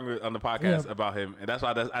big argument on the podcast about him, and that's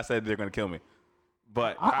why I said they're gonna kill me.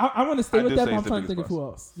 But I want to stay with do that, say but I'm he's the trying to think biggest of who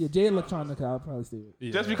else. Yeah, Jay Electronica, I'll probably stay with.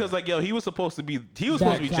 Yeah. just because, he was supposed to be Jay.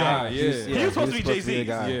 guy, yeah. He was supposed to be Jay-Z.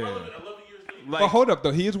 Yeah. Like, But hold up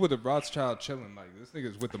though, he is with a Rothschild chilling. Like this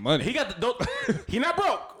nigga's with the money. he got he not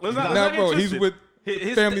broke. Let's not Not get bro. He's twisted. with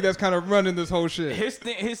his family that's kind of running this whole shit.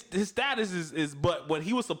 his status is but what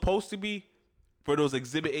he was supposed to be for those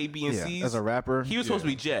exhibit A, B, and Yeah, C's as a rapper. He was supposed to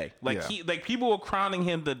be Jay. People were crowning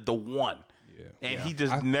him the one. And he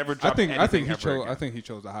just never dropped I think he ever chose. again. I think he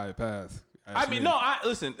chose a higher path. I mean,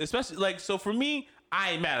 listen, especially so for me,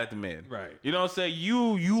 I ain't mad at the man. Right. You know what I'm saying?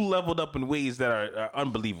 You leveled up in ways that are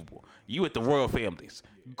unbelievable. You at the royal families.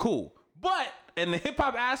 Cool. But in the hip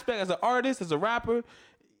hop aspect, as an artist, as a rapper,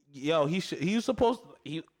 he was supposed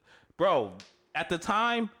bro, at the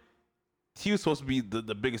time, he was supposed to be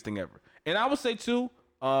the biggest thing ever. And I would say too,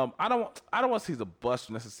 I don't want to see the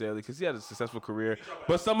bust necessarily because he had a successful career.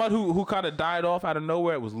 But someone who kind of died off out of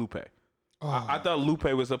nowhere was Lupe. I thought Lupe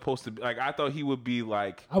was supposed to be I thought he would be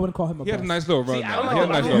like. I wouldn't call him a He bust. had a nice little run. See, I don't He had a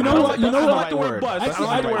know. nice You little know run. what? You know I what? like the word bust. Actually, I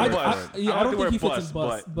like the word bust. I don't think he fits in bust.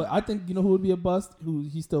 bust, but I think you know who would be a bust. Who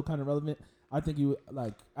he's still kind of relevant. I think you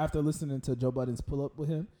after listening to Joe Budden's pull up with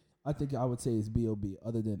him. I think I would say it's B.O.B.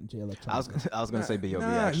 other than Jay Electronica. I was gonna say B.O.B.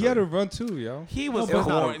 Nah, actually. he had a run too, yo. He was It was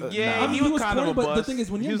not corny. a- Yeah, nah. he was kind of a but bust. the thing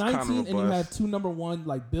is, when He you're was kind of 19 a and you bust. have 2 number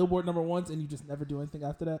 1 Billboard number 1s and you just never do anything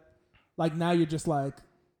after that, now you're just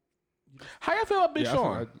How y'all feel about Big Yeah, I Sean?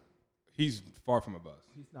 feel like he's far from a bust.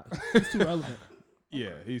 he's too relevant.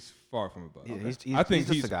 Yeah, he's far from a bust. Yeah, he's I think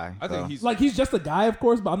just a guy. I think though. he's He's just a guy, of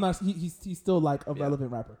course, but I'm not. He's still a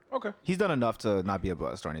relevant rapper. Okay. He's done enough to not be a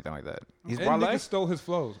bust or anything like that. He's and Wale. niggas stole his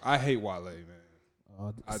flows. I hate Wale, man.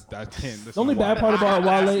 I can't listen. The only to bad Wale. part about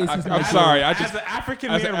Wale is he's I'm Nigerian. sorry. I As just an African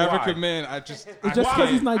as man, an African man, It's just Why? because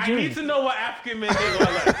he's I Nigerian. need to know what African men think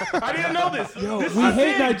about Wale. I didn't know this. This we is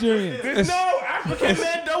hate thing. Nigerians. There's no African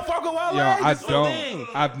men don't fuck with Wale. yo, I This is the don't. thing.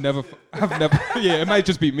 I've never. Yeah, it might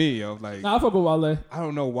just be me, yo. Like Nah, I fuck with Wale. I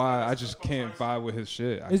don't know why. I just can't vibe with his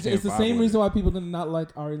shit. It's the vibe same with reason it. why people are gonna not like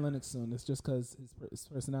Ari Lennox soon. It's just because his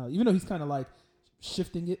personality. Even though he's kind of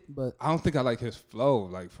shifting it, but I don't think I like his flow,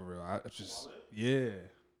 like for real. I just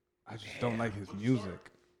don't like his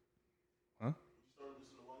music. Huh?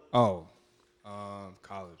 Oh,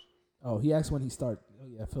 college. he asked when he started. Oh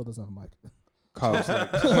yeah, Phil doesn't have a mic. College,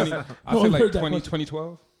 like 20, I No, feel I like heard that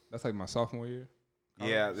 2012. That's like my sophomore year.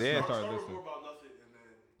 Yeah. I started listening.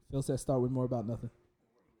 Phil said start with more about nothing.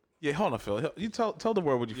 Yeah, hold on, Phil. You tell the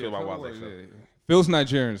world what you feel about Phil- Wale. Phil. yeah. Phil's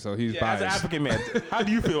Nigerian, so he's Yeah, as an biased. African man, how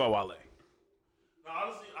do you feel about Wale? No,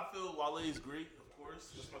 honestly, I feel Wale is great, of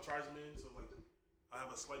course. That's my tribesman, so I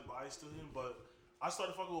have a slight bias to him. But I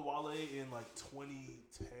started fucking with Wale in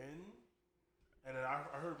 2010, and then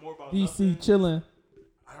I heard more about nothing. DC chilling.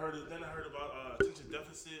 I heard about attention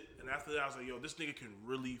deficit, and after that, I was like, yo, this nigga can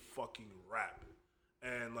really fucking rap,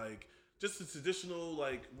 and just the traditional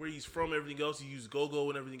where he's from, everything else. He used go-go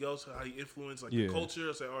and everything else. How he influenced the culture.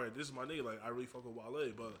 I say, all right, this is my nigga. I really fuck with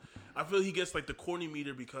Wale, but I feel he gets the corny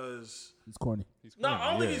meter because. He's corny. No,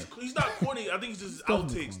 I don't think he's not corny. I think he's just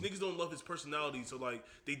outtakes. Niggas don't love his personality, so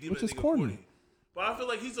they deem Which that is nigga corny. corny. But I feel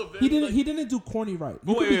like he's a very He didn't do corny right.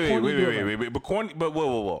 You could be Wait, corny doing right. But corny. But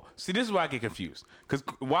whoa. See, this is where I get confused because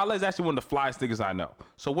Wale is actually one of the flyest niggas I know.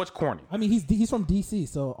 So what's corny? I mean, he's from DC,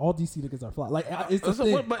 so all DC niggas are fly. It's the So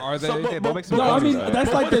thing. what- but- Are they? so- Yeah, but- what makes but- them No, I mean corny,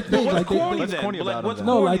 that's though? the thing. What's corny what's then? corny But, about what's him,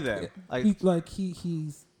 no, corny like then?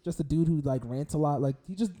 he's just a dude who rants a lot.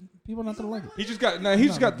 He just people are not gonna like it. He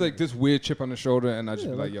just got this weird chip on the shoulder, and I just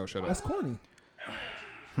be like, yo, shut That's up. corny.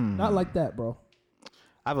 Not like that, bro.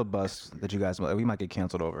 I have a bust that you guys we might get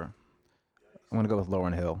canceled over. I'm gonna go with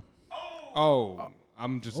Lauryn Hill. Oh,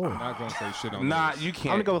 I'm just not gonna say shit on Nah, this. you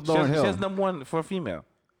can't. I'm gonna go with She has- Lauryn Hill. She has number one for a female.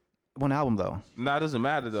 One album though. Nah, it doesn't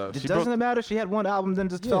matter though. Doesn't it matter? She had one album, then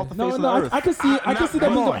just fell off the face of the no, earth. I can see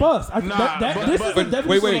that was a bust.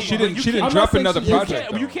 Wait, she didn't drop another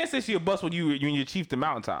project. You can't say she a bust when you achieved the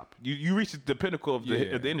mountaintop. You reached the pinnacle of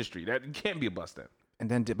the industry. That can't be a bust then. And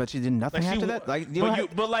then, but she did nothing after that. Like, doing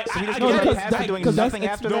nothing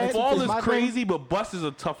after that. The fall is crazy, but bust is a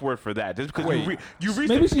tough word for that. Just because you reached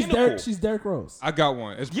maybe the pinnacle. She's Derrick Rose. I got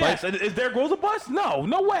one. Is Derrick Rose a bust?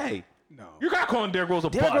 No way. No. You're not calling Derrick Rose a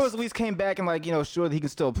bust. Derrick Rose at least came back and sure that he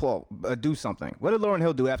could still do something. What did Lauryn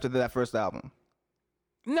Hill do after that first album?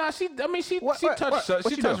 Nah, she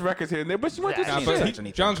touched records here and there, but she went through some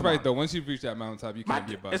shit. John's right though. Once you reach that mountaintop, you can't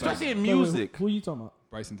get bust. Especially in music. Who are you talking about?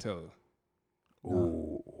 Bryson Tiller.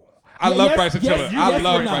 Ooh. I love Bryson Tiller. I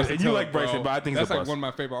love Bryson Tiller. You like Bryson, but I think that's it's a like bust. one of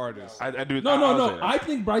my favorite artists. I do. No. I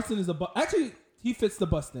think Bryson is a bust. Actually, he fits the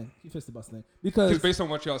bust thing. Because based on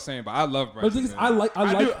what y'all saying, but I love Bryson. But the thing is,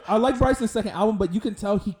 I like Bryson's second album, but you can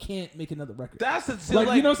tell he can't make another record. That's you know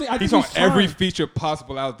what I'm saying? He's on every feature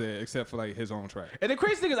possible out there except for like his own track. And the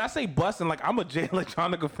crazy thing is, I say bust, and like I'm a Jay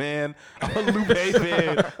Electronica fan, I'm a Lupe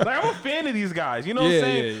fan, like I'm a fan of these guys. You know what I'm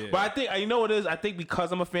saying? Yeah. But I think you know what it is. I think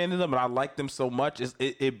because I'm a fan of them and I like them so much,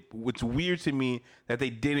 it's weird to me that they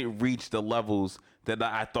didn't reach the levels that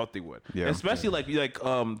I thought they would. Yeah. Especially like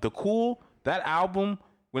the Cool, that album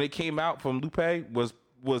when it came out from Lupe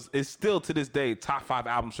is still to this day top 5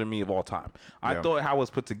 albums for me of all time. I thought how it was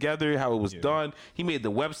put together, how it was done. He made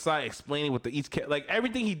the website explaining what like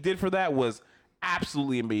everything he did for that was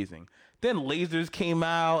absolutely amazing. Then Lasers came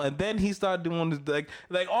out, and then he started doing this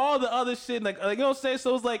like all the other shit, like you know what I'm saying.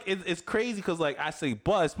 So it's like it's crazy because like I say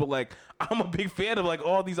bust, but like I'm a big fan of like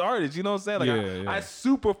all these artists. You know what I'm saying? Like I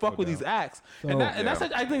super fuck with these acts, and that's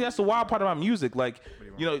I think that's the wild part about music. Like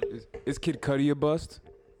is Kid Cudi a bust?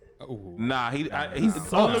 Nah,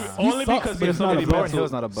 only because he's somebody Lauryn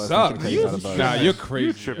Hill's not a bust. Nah, you're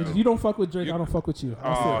crazy. If you don't fuck with Drake, I don't fuck with you.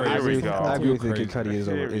 I agree with Kid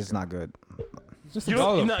Cudi is not good. He's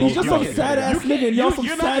just some sad ass nigga, and y'all some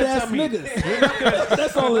sad ass niggas.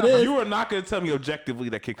 That's all it is. You are not gonna tell me objectively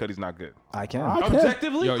that Kid Cudi's not good. I can.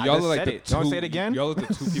 Objectively, y'all are like the two. Don't say it again. Y'all are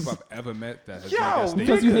the 2 people I've ever met that has made that statement.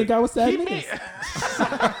 Because you hang out with sad niggas.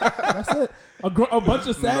 That's it. A bunch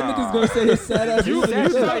of sad niggas gonna say his sad ass.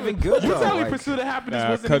 It's not even good. You tell me Pursuit of Happiness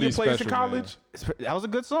wasn't a good place in college. That was a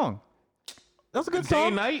good song. That was a good Day song.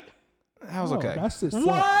 and Night. That was okay. That's just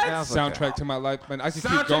what? Soundtrack to my life, man. I can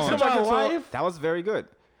keep going. To my life. That was very good.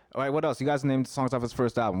 All right, what else? You guys named songs off his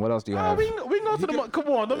first album. What else do you have? We can go to the. Come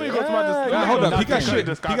on, let me go to my. Hold up, he got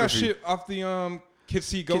shit off the Kids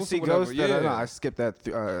See Ghosts. Kids See Ghosts. No, I skipped that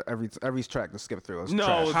every track to skip through.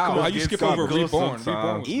 No, how you skip over Reborn?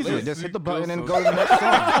 Easily, just hit the button and go to the next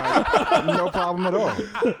song. No problem at all.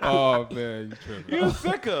 Oh man, you tripping? You a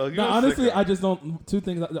sicko. Honestly, I just don't. 2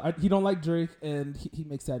 things. He don't like Drake, and he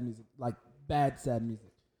makes sad music, like bad sad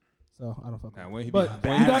music. So I don't fuck with him. But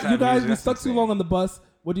you guys, we stuck too long on the bus.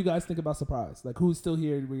 What do you guys think about Surprise? Like, who's still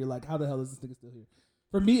here? Where you're like, how the hell is this nigga still here?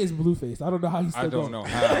 For me, it's Blueface. I don't know how he's still going.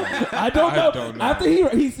 I don't know how. I don't know. After he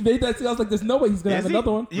made that, I was like, there's no way he's gonna have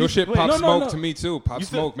another one. Real shit, Pop Smoke to me too. Pop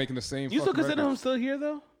Smoke making the same. You still consider him still here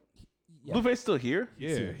though? Yeah. Blueface still here?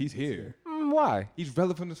 Yeah, he's here. Why? He's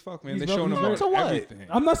relevant as fuck, man. He's They're showing him everything.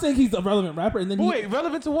 I'm not saying he's a relevant rapper. And then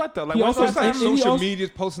relevant to what though? Like he what's also, time? Social media's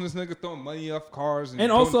posting this nigga throwing money off cars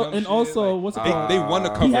and also what's it called? They won the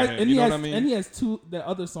cover. You know what I mean? And he has that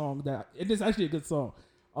other song that it is actually a good song.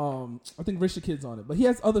 I think Rich the Kid's on it, but he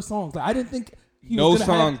has other songs. Like I didn't think he was gonna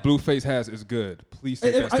song Blueface has is good. Please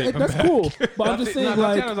take that statement that's back. Cool, but I'm just saying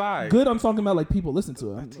like good. I'm talking about like people listen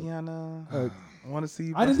to it. Tatiana, I want to see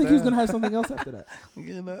you. I didn't think he was gonna have something else after that.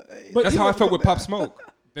 But that's how I felt with Pop Smoke.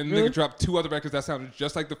 Then the nigga dropped 2 other records that sounded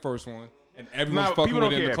just like the first one, and everyone's fucking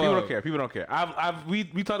with it in the club. People don't care. We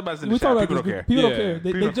talked about this in the chat. People don't care. People don't care.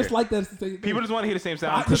 They just like that. People just want to hear the same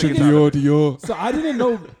sound. Dior. So I didn't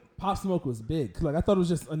know Pop Smoke was big. Like I thought it was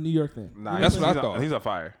just a New York thing. Nah, that's what I thought. He's on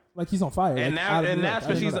fire. Like he's on fire. And that's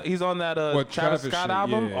because he's on that Travis Scott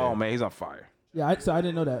album. Yeah. Oh man, he's on fire. Yeah, so I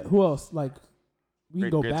didn't know that. Who else? Like we can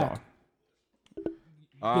go back.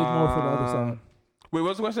 Big more for the other side. Wait,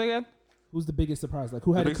 what's the question again? Who's the biggest surprise? Like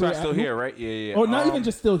who had the big a career still here, right? Yeah. Or not even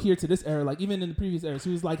just still here to this era. Like even in the previous eras,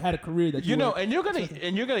 who's like had a career that and you're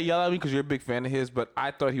gonna yell at me because you're a big fan of his. But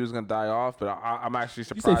I thought he was gonna die off. But I'm actually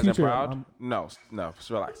surprised and proud. No,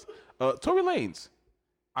 just relax. Tory Lanez.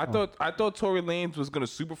 I thought Tory Lanez was gonna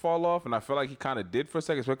super fall off, and I felt like he kind of did for a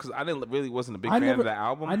second, because I wasn't a big fan of that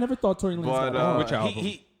album. I never thought Tory Lanez. But which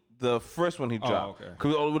album? The first one he dropped,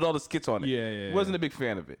 with all the skits on it. Yeah. Wasn't a big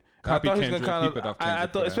fan of it. I thought he was Kendrick, gonna keep it off I Kendrick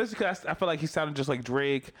thought, for that. especially because I feel like he sounded just like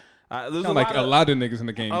Drake. There's Sound like a lot of niggas in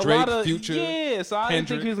the game. Drake, Future, yeah. So I didn't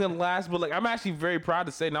think Kendrick. he was gonna last, but like I'm actually very proud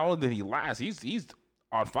to say not only did he last, he's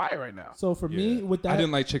on fire right now. So for me, with that, I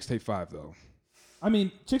didn't like Chicks Tape 5 though. I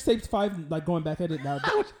mean, Chicks Tape 5, like going back at it now.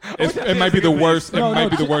 It might be the worst. It might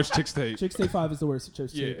be the worst Chicks Tape. Chicks Tape 5 is the worst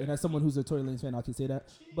Chicks Tape. And as someone who's a Tory Lanez fan, I can say that.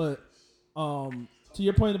 But to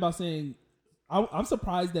your point about saying, I'm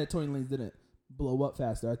surprised that Tory Lanez didn't blow up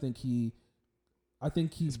faster. I think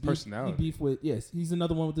he's personality. He beef with, yes, he's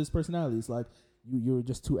another one with his personality. It's like, you were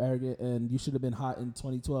just too arrogant and you should have been hot in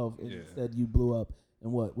 2012 and instead you blew up.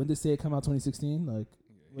 And when did Say It come out, 2016? Like,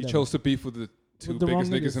 he chose to beef with the two biggest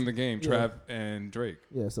niggas in the game, Yeah. Trav and Drake.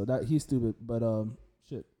 Yeah, so that he's stupid. But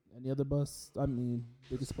shit. Any other busts? I mean,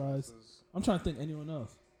 biggest surprise. I'm trying to think anyone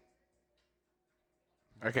else.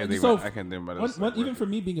 I can't think about it. Even for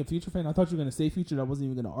me being a Future fan, I thought you were gonna say Future. And I wasn't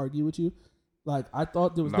even gonna argue with you. Like I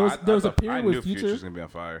thought there was a period with Future. Future's gonna be on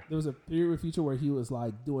fire. There was a period with Future where he was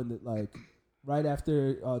like doing it like right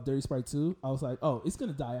after Dirty Sprite 2. I was like, oh, it's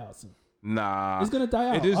gonna die out soon. Nah, It's gonna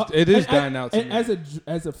die out. It is dying out. And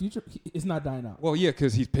as a Future, it's not dying out. Well, yeah,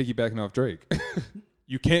 because he's piggybacking off Drake.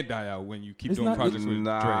 You can't die out when you keep It's doing not- projects with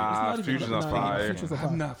Nah, It's not even- Future's on nah, fire. Future's on Drake. I'm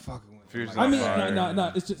fire. not fucking with Future's him. I on mean, fire.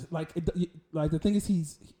 no. It's just like like the thing is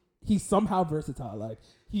he's somehow versatile. Like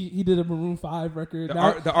he did a Maroon 5 record. The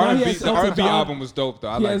Now- now he has Elton R&B John. album was dope though.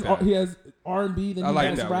 I He like has that. he has R&B. Then I he like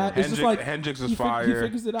has that rap. one. It's just like Hendrix was he fire. He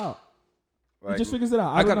figures it out. Like, He just figures it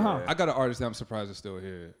out. I don't know how. I got an artist that I'm surprised is still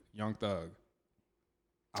here. Young Thug.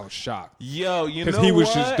 I was shocked. Yo, you know Because he was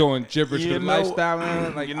what? just doing gibberish You with know- lifestyle,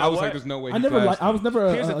 man. Like you I know was what? like, there's no way. I he never flashed I was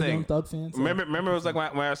never Here's the a thing. Young Thug fan. So. Remember, it was like when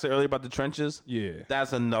I said earlier about the trenches. Yeah.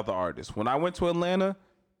 That's another artist. When I went to Atlanta,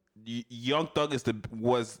 Young Thug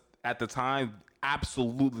was at the time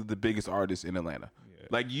absolutely the biggest artist in Atlanta. Yeah.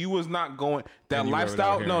 Like you was not going that Anywhere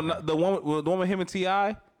lifestyle. without No, hearing not, the one with him and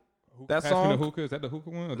Ti. That Pass Me the song. Hookah? Is that the Hookah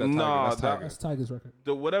one? Or is that No, Tiger? That's that- Tiger. That's Tiger's record.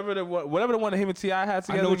 Whatever the one that him and Ti had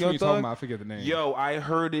together. I know what Young you're talking Thug. about. I forget the name. Yo, I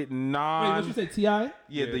heard it Wait, non. what you say? Ti?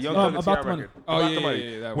 Yeah, the Young T.I. Thug and About T.I. the Money. record. Oh, About yeah, the Money.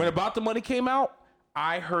 yeah, that When one. About the Money came out,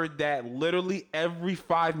 I heard that literally every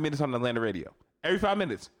 5 minutes on Atlanta radio. Every 5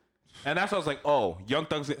 minutes. And that's why I was like, oh, Young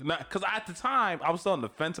Thug's... Because at the time, I was still on the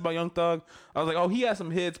fence about Young Thug. I was like, oh, he has some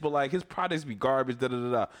hits, but like his projects be garbage,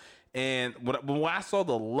 da-da-da-da. And when I saw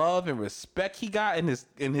the love and respect he got in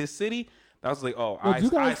his city, I was like, oh, Well, do you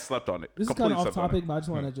I guys- slept on it. This is kind of Completely off slept on topic, it. but I just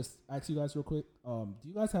want to just ask you guys real quick. Do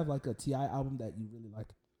you guys have like a Ti album that you really like,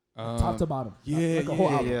 top to bottom? yeah, like a whole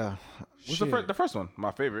album. Yeah. What's the first one?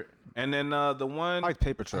 My favorite. And then the one... I like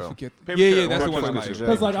Paper Trail. Forget. Paper Yeah, Trail. that's the one I Paper like. Trail.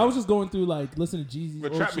 Because like I was just going through like listening to Jeezy's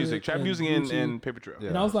With old trap shit music. Trap music Gucci. and Paper Trail. Yeah.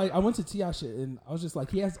 And I was like, I went to Ti shit, and I was just like,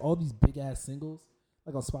 he has all these big ass singles,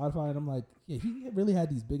 like on Spotify, and I'm like, yeah, he really had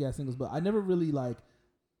these big ass singles, but I never really like,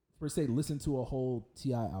 per se, listened to a whole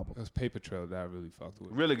Ti album. It was Paper Trail that I really fucked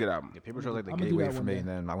with. Really good album. Yeah, Paper Trail like the I'ma do gateway that for one me, day. and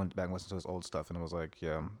then I went back and listened to his old stuff, and it was like,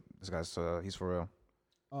 yeah, this guy's he's for real.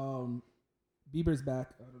 Bieber's back.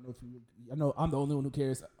 I don't know if you. I know I'm the only one who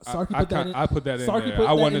cares. Sarky put that in. I put that in Sarky there. put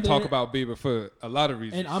I that wanted in to talk there. about Bieber for a lot of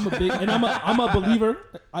reasons. And I'm a believer.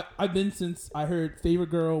 I've been since I heard "Favorite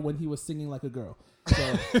Girl" when he was singing like a girl. So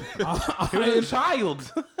He was a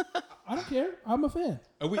child. I don't care. I'm a fan.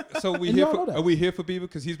 Are we And y'all know that. Are we here for Bieber?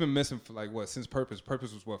 Because he's been missing for like what since Purpose.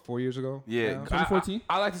 Purpose was what 4 years ago. Yeah, 2014?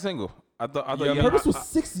 I like the single. I thought Yeah, Yummy, Purpose was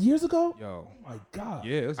 6 years ago. Yo, Oh my god.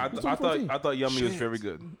 yeah. It was, I was thought 2014. Yummy was very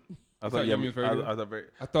good. I thought Yummy was very good? I thought very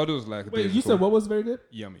I thought it was like. Wait, you said what was very good?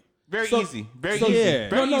 Yummy. very So- easy, very so- easy. Yeah.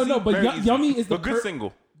 Very No, easy, but very Yu- easy. Yummy is the But good per-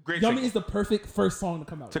 single. Great Yummy single. is the perfect first song to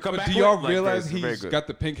come out. To come But back do with, y'all like, realize that's very he's good. got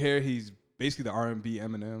the pink hair? He's basically the R&B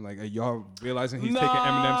Eminem. Like, are y'all realizing he's taking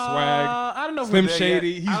Eminem swag? I don't know. If Slim we're there Shady,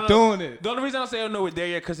 yet. he's I don't know. doing it. The only reason I don't say I don't know we're there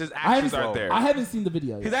yet because his I actions haven't, aren't there. I haven't seen the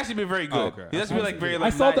video He's yet. actually been very good. Oh, okay. He's actually been like very I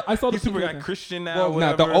like. saw the He's super pink like hair. Christian now. Well,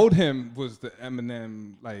 now the whatever. old him was the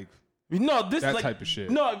Eminem like. No, this That like, type of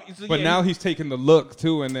shit. No, so But yeah, now he's taking the look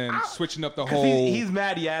too, and then switching up the 'cause whole. he's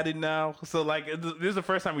mad yadded now. So like, this is the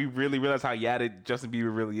first time we really realized how yadded Justin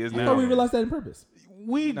Bieber really is I now. thought we realized that in Purpose.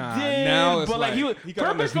 We nah, did, now it's but like he got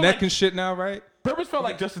on his felt neck like, and shit now, right? Purpose felt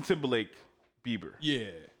like Justin Timberlake, Bieber. Yeah.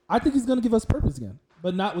 I think he's gonna give us Purpose again,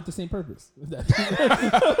 but not with the same purpose.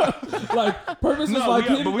 Like Purpose was No, like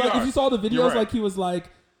we are- him. but we Like are. if you saw the You're videos, right. like he was like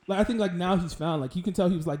I think like now he's found like you can tell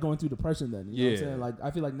he was like going through depression then. You know what I'm Yeah. saying? Like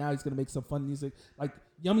I feel like now he's gonna make some fun music. Like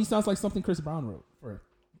Yummy sounds like something Chris Brown wrote for him.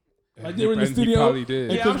 Like they were in the And he studio, probably did.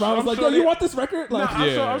 and Yeah, Chris I'm Brown sure- was I'm like, sure "Yo, you they- want this record?" Like, I'm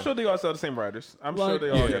Yeah. sure they all sell the same writers. I'm sure like, they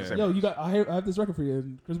all yeah. get the same. yo, you got I have this record for you,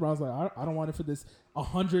 and Chris Brown's like, I don't want it for this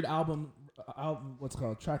 100 album, what's it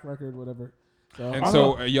called track record, whatever. And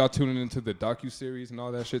so, are y'all tuning into the docu-series and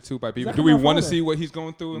all that shit too by Bieber? that Do we coming out want to Friday? see what he's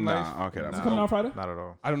going through in life? Nah, okay, Is that's it coming out Friday? Not at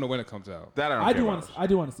all. I don't know when it comes out. that. I do want to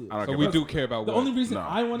see it. I don't So care we about do care about The what. only reason No.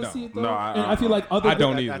 I want to No. see it though, No, and I feel like other I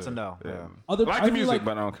don't either. That's a no. Yeah. other I like I the feel music, like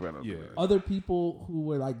but I don't care about it. Yeah. other people who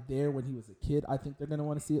were like there when he was a kid, I think they're gonna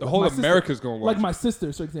want to see it. The Like whole my sister- America's gonna watch Like it. my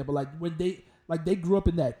sisters, for example, like when they grew up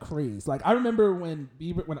in that craze. Like I remember when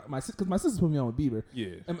Bieber, because my sisters put me on with Bieber.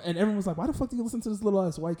 Yeah. And everyone was like, "Why the fuck do you listen to this little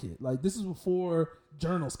ass white kid?" Like this is before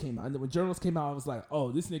Journals came out, and then when Journals came out, I was like, "Oh,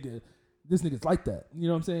 this nigga's like that." You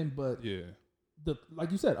know what I'm saying? But Yeah.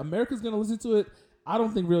 like you said, America's gonna listen to it. I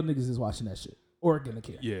don't think real niggas is watching that shit or gonna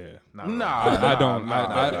care. Yeah. Nah, I don't.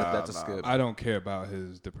 That's a skip. I don't care about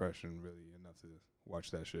his depression really enough to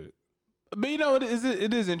watch that shit. But you know, it is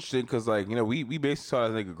interesting because like you know we basically saw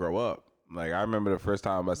that nigga grow up. Like I remember the first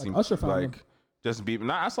time I seen Usher found him. Justin Bieber.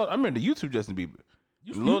 I remember the YouTube Justin Bieber.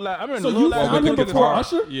 You I remember so Lil you Lad found him with the before guitar.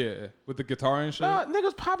 Usher? Yeah, with the guitar and shit. Nah,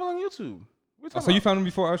 niggas popping on YouTube. Oh, so you found him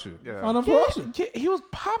before Usher? Yeah. Found him for Yeah, Usher. yeah, he was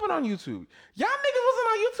popping on YouTube. Y'all niggas wasn't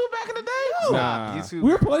on YouTube back in the day. Nah. YouTube.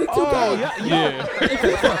 We were playing 2K. Oh yeah.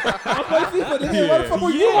 I played FIFA. Nigga, why the fuck were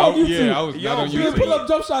you on YouTube? Yeah, I was not on You would pull YouTube. up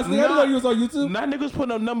jump shots. Nigga, I didn't know you was on YouTube. That nigga was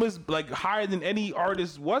putting up numbers like higher than any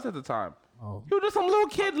artist was at the time. Oh. He was just some little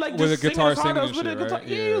kid like With just a guitar singing singing his and with a shit, guitar. right?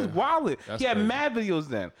 Yeah, he was Yeah. wildin'. That's He had crazy. mad videos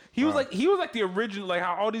then. He was like the original. Like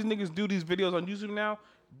how all these niggas do these videos on YouTube now.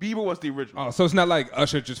 Bieber was the original. Oh, so it's not like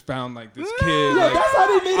Usher just found like this kid. Yeah, like, that's how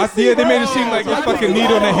they made it seem. yeah, they made it right? seem like Yeah, a fucking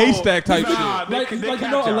needle in a haystack type Nah, shit. they- Like they you know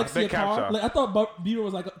capture- Alexia they Carr. capture. Like I thought Bieber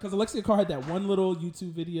was like because Alexia Carr had that one little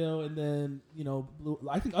YouTube video, and then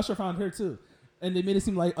I think Usher found her too, and they made it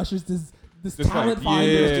seem like Usher's this Just talent like,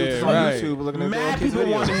 finder. yeah, on right. YouTube looking at Mad kids' people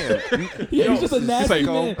videos. wanted him. Yeah, he's just a He's nasty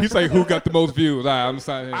man. like, who got the most views? All right, I'm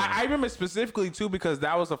signing. I remember specifically too because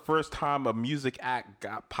that was the first time a music act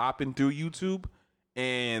got popping through YouTube,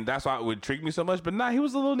 and that's why it would intrigue me so much. But he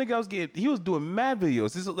was a little nigga. He was doing mad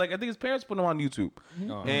videos. This is like I think his parents put him on YouTube,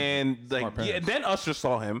 and like Smart parents. then Usher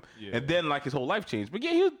saw him, and then like his whole life changed. But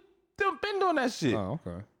yeah, he was been doing that shit. Oh,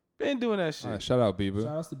 okay. Been doing that shit. All right, shout out Bieber.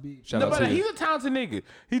 Shout outs to B. Shout No, out but to you. he's a talented nigga.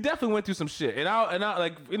 He definitely went through some shit, and I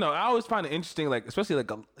like I always find it interesting, like especially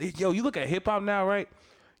like you look at hip hop now, right?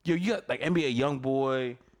 You got like NBA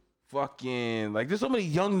YoungBoy, fucking like there's so many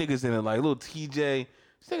young niggas in it, like little TJ.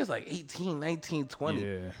 This nigga's like 18, 19, 20. Yeah.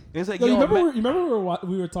 And it's like Yo, you yo, remember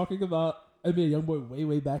we were talking about NBA YoungBoy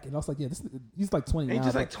way back, and I was like, yeah, this nigga, he's like 20 He's now.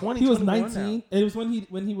 just but like 20, He was 21 19, now. and it was when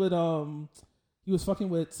he would he was fucking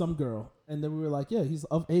with some girl, and then we were like, yeah, he's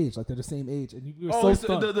of age, like they're the same age, and we were oh, so it's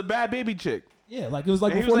stunned. the bad baby chick. Yeah, like it was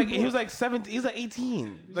like And before he was like 17. He's like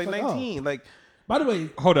 18, like like, 19, like. By the way,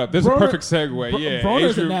 Hold up, there's a Broner- perfect segue. Yeah, Broner's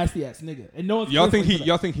a Adrian- nasty ass nigga, and no one's y'all think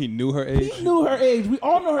grateful he knew her for that. age? He knew her age. We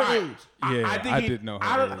all know her age. Yeah, I he- did know her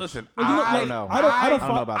I don't age. listen. Like, you know, I like, don't know. I don't I don't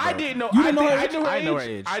follow- know about I that. didn't know. You didn't know her I age? knew her I age. know her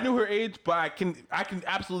age. I knew her age, but I can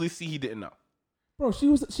absolutely see he didn't know. Bro,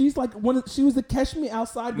 she's like she was the Catch Me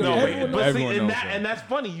Outside girl. No, Everyone but knows. see, Everyone and, knows that, that. and that's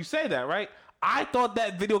funny. You say that, right? I thought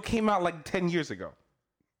that video came out like 10 years ago.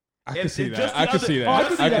 I can And see just that. the I can other- see that. Oh, I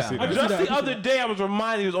can see I that. can see I can that. see Just that. the other day, I was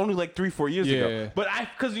reminded it was only like 3-4 years Yeah. ago. But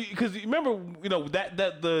because you remember,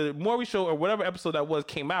 that the Maury show or whatever episode that was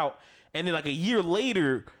came out, and then like a year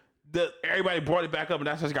later, everybody brought it back up, and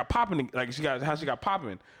that's how she got popping. Like how she got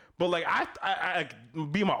popping. But like I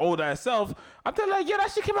be my old ass self, I'm thinking like, yeah,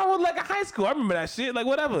 that shit came out with like in high school. I remember that shit, like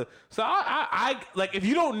whatever. So I like if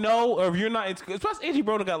you don't know or if you're not into, plus AG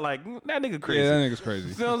Broner got like that nigga crazy. Yeah, that nigga's crazy.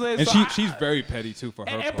 You know what I'm saying? And So she's very petty too for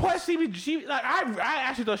her. and plus, she like I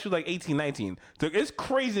actually thought she was like 18, 19. So it's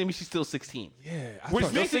crazy to me she's still 16. Yeah, I Which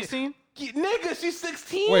thought- makes it, nigga, she's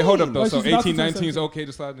 16. Wait, hold up though. Wait, So she's about to 18, turn 19 is 17. okay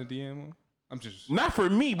to slide in the DM? I'm just. Not for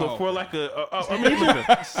me, but Oh, for okay. like I mean,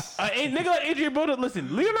 listen, a nigga like Adrian Broner.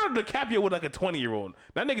 Listen, Leonardo DiCaprio with like a 20-year-old.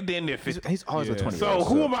 That nigga damn near 50. He's always a Yeah. 20. So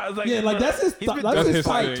who am I? Like, Yeah, like that's his he's been- that's That's his his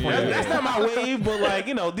type. thing, yeah. That's not my wave, but like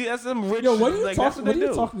that's some rich. Yo, what are you like, that's talking? What are they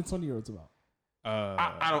you do. talking to 20-years about?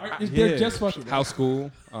 I don't. They're just fucking. House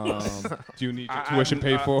school. Do you need your I- tuition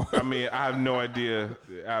paid for? I mean, I have no idea.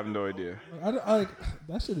 I have no idea. I like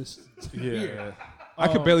that shit is weird. Yeah. I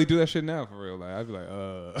could barely do that shit now for real. Like I'd be like,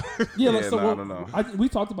 Yeah, like, Yeah, so no, I what, don't know. we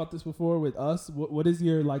talked about this before with us. What is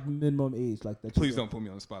your like minimum age like that? Please don't put me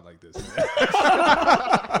on the spot like this. Man.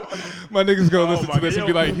 My niggas gonna listen my to this God. and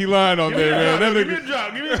be like, he lying on there, man. That Give me nigga. a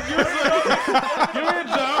drop. Give me a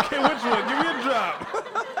drop. Okay, which one? Give me a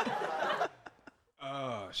drop.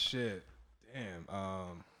 Oh shit. Damn.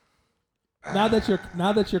 Now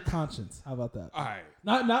that you're conscious, how about that? All right.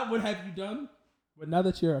 Not what have you done, but now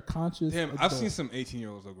that you're a conscious. Damn, I've adult. seen some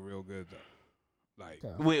 18-year-olds look real good though. Like,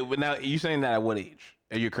 Wait, now you saying that at what age?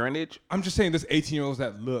 At your current age? I'm just saying, there's 18-year-olds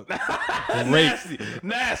that look great.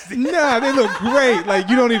 Nasty. Nah, they look great. Like,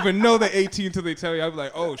 you don't even know they're 18 until they tell you. I'll be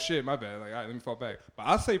like, oh shit, my bad. Like, all right, let me fall back. But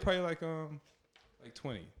I'll say probably like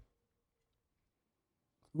 20.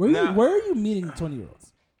 Where are you meeting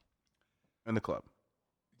 20-year-olds? In the club.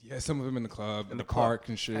 Yeah, some of them in the club, in the club. park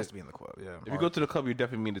and shit. Has to be in the club. Yeah. If you go to the club, you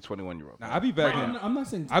definitely meet a 21-year-old. Nah, I be bagging. I'm not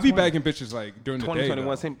saying. I be 20. bagging bitches like during the 20, day. 21,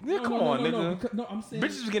 though. same. Yeah, No, come no, on, no, nigga. No, I'm saying.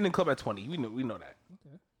 Bitches was getting in the club at 20. We know that.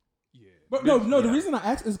 Yeah. But no. The reason I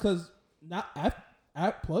ask is because not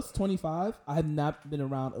at plus 25, I have not been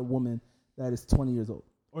around a woman that is 20 years old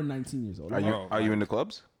or 19 years old. Are you in the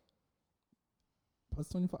clubs? Plus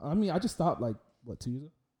 25. I mean, I just stopped like 2 years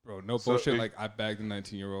ago. Bro, no So bullshit. if- Like I bagged a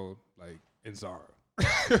 19-year-old like in Zara.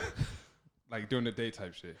 Like during the day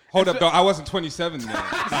type shit. Hold up, though. I wasn't 27 then.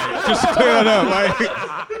 Like, just to clear it up.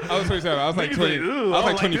 Like I was 27. I was like 20. Niggas like, I "Ooh, was I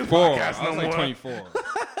like don't like this 24. podcast I was no like more." 24.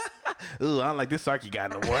 Ooh, I don't like this Sarky guy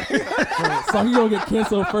no more. So he gonna get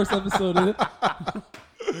canceled first episode. Of it.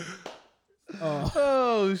 Oh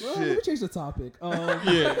Well, let me change the topic.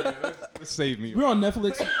 Yeah, save me. We're on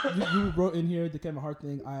Netflix. You wrote in here the Kevin Hart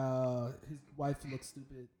thing. His wife looks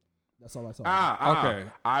stupid. That's all I saw. Okay.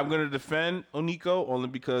 I'm gonna defend Oniko only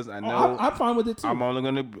because I know I'm fine with it too. I'm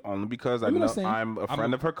only because I Women are know same. I'm a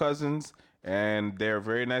friend of her cousins and they're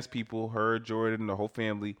very nice people. Her, Jordan, the whole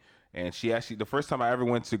family. And she actually, the first time I ever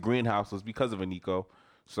went to Greenhouse was because of Oniko.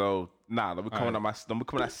 So don't be coming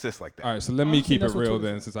at sis like that. All right, so let me Honestly, keep it that's what real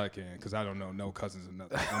Twitter then, since I can, because I don't know no cousins or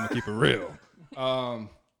nothing. I'm gonna keep it real. All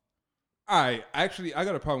right, actually, I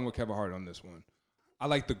got a problem with Kevin Hart on this one. I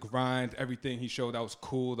like the grind, everything he showed. That was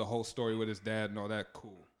cool. The whole story with his dad and all that,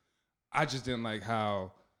 cool. I just didn't like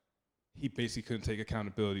how he basically couldn't take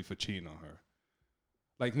accountability for cheating on her.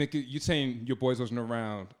 Like, Nick, you saying your boys wasn't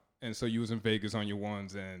around, and so you was in Vegas on your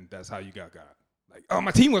ones, and that's how you got. Like, oh,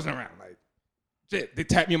 my team wasn't around. Like, shit, they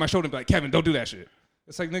tapped me on my shoulder and be like, Kevin, don't do that shit.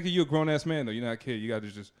 It's like, nigga, you a grown-ass man, though. You're not a kid. You got to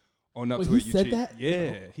just own up Wait, to he it. You said cheat. that?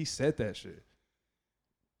 Yeah, he said that shit.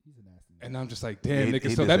 He's a nasty man. And I'm just like, damn, He nigga, so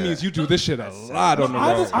did that that. means you do this shit a lot on the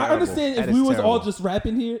road. I understand That if is we was all terrible. just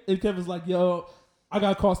rapping here, if Kevin's like, yo, I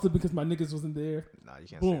got accosted because my niggas wasn't there. Nah, you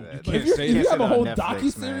can't Boom. say that. You can't If say you that. have a on whole Netflix,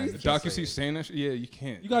 docuseries, man. The docu saying that shit? Yeah, you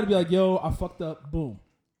can't. you got to be like, yo, I fucked up. Boom.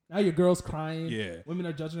 Now your girl's crying. Yeah. Women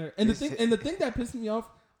are judging her. And the thing that pisses me off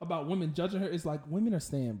about women judging her is like women are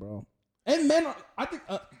staying, bro. And men are, I think,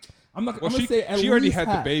 I'm not, Well, I'm going to say at she already least had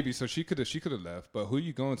half. the baby, so she could have left. But who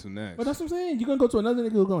you going to next? But that's what I'm saying. You're going to go to another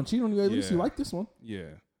nigga who's going to cheat on you. At least Yeah. you like this one. Yeah.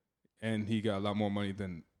 And he got a lot more money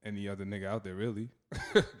than any other nigga out there, really.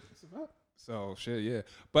 So, shit, yeah.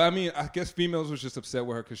 But, I mean, I guess females was just upset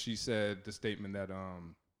with her because she said the statement that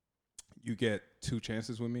you get 2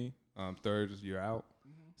 chances with me. Third is you're out.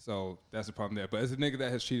 So, that's the problem there. But as a nigga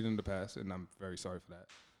that has cheated in the past, and I'm very sorry for that,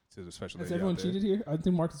 to the special Has lady everyone out there. cheated here? I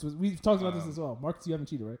think Marcus was. We've talked about this as well. Marcus, you haven't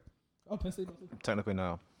cheated, right? Oh, Penn State. Technically,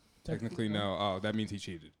 no. Technically, no. Oh, that means he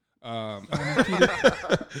cheated.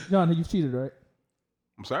 John, you've cheated, right?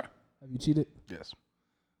 I'm sorry? Have you cheated? Yes.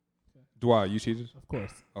 Dwight, you cheated? Of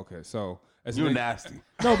course. Okay, so as You a nigga- nasty.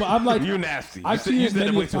 No, but I'm like, You nasty. I've You cheated said it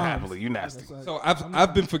many way too times. happily. You nasty. So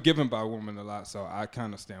I've been forgiven by a woman a lot, so I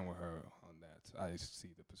kind of stand with her on that. I see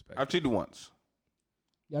the perspective. I've cheated once.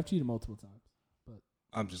 Yeah, I've cheated multiple times.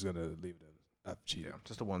 I'm just gonna leave it at I've cheated. Yeah,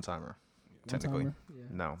 just a one-timer. Technically. One-timer? Yeah.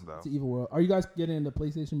 No, though. It's an evil world. Are you guys getting into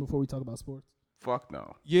PlayStation before we talk about sports? Fuck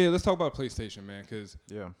no. Yeah, let's talk about PlayStation, man, because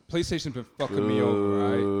Yeah. PlayStation's been fucking me over,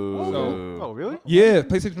 right? So Oh, really? yeah,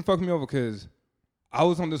 PlayStation's been fucking me over because I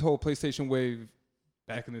was on this whole PlayStation wave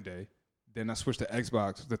back in the day. Then I switched to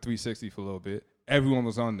Xbox, the 360 for a little bit. Everyone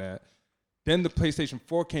was on that. Then the PlayStation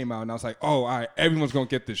 4 came out, and I was like, oh, all right, everyone's going to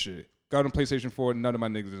get this shit. Got on PlayStation 4, none of my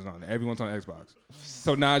niggas is on it. Everyone's on Xbox.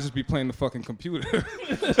 So now I just be playing the fucking computer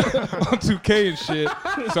on 2K and shit.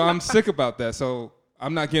 So I'm sick about that. So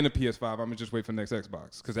I'm not getting a PS5. I'm going to just wait for the next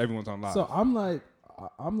Xbox because everyone's on live. So I'm like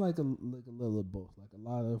a little of both. Like a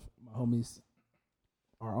lot of my homies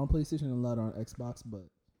are on PlayStation and a lot are on Xbox, but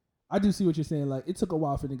I do see what you're saying. Like it took a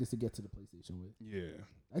while for niggas to get to the PlayStation with. yeah.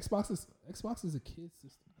 Xbox is a kid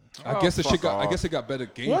system. I guess fuck off. I guess it got better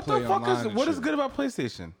gameplay What the fuck online is and what is shit. good about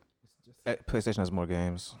PlayStation? PlayStation has more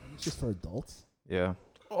games. It's just for adults. Yeah.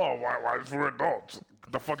 Oh, why is for adults?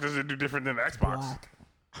 The fuck does it do different than Xbox? Black.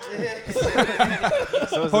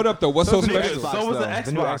 Hold up though, what's so the special? Xbox. So was the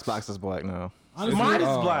The new Xbox. Xbox is black now. Honestly, Mine is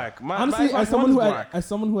Oh. black. honestly, my as someone Xbox who is had black. as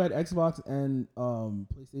someone who had Xbox and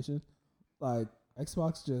PlayStation, like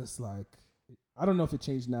Xbox just like I don't know if it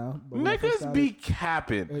changed now. But when I first Niggas got be it,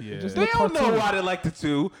 capping. it just They looked don't know cartoony. why they like the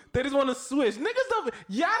two. They just want to switch. Niggas don't.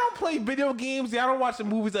 Y'all don't play video games. Y'all don't watch the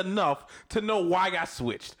movies enough to know why y'all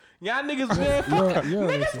switched. Y'all niggas, man, fuck. You're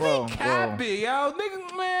Niggas Whoa, be capping, yo.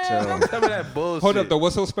 Niggas, man. So- Don't tell me that bullshit. Hold up, though.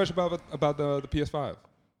 What's so special about the PS5?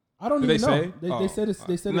 I don't Did even they know. say? They Oh. said it's.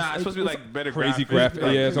 They said Nah, it's supposed to be it's- like better Crazy graphics.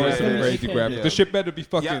 graphics. Yeah, it's always some yeah. crazy Yeah. graphics. Yeah. The shit better be Yeah,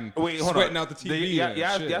 fucking wait, hold sweating on. out the TV. and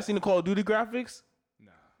shit. Y'all seen the Call of Duty graphics?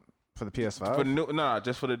 For the PS5. For no,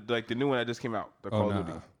 just for the new one that just came out. The Call of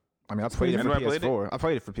Duty. I mean, I played it for Anybody played it? PS4. I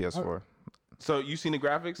played it for PS4. So you seen the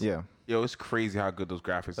graphics? Yeah. Yo, it's crazy how good those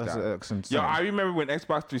graphics That's got. insane. Yo, I remember when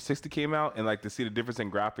Xbox 360 came out and like to see the difference in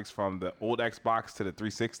graphics from the old Xbox to the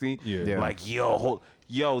 360. Yeah. Like these niggas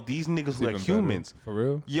look like Even better. humans. For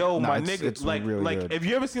real? Yo, Nah, my it's- nigga, it's like really good. have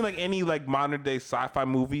you ever seen like any like modern day sci-fi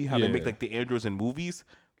movie? How they Yeah. make like the androids in movies?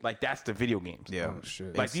 Like that's the video games. Yeah. Oh,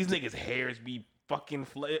 shit. Like these niggas' hairs be fucking.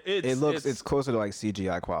 It's closer to like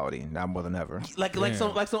CGI quality now more than ever. like Damn.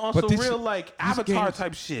 some But also these- real like these Avatar games-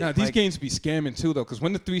 type shit. Nah, these Like, games be scamming too though, because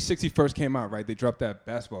when the 360 first came out, right, they dropped that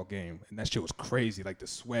basketball game, and that shit was crazy, like the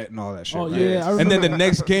sweat and all that shit. Oh, right? yeah, I and then the remember.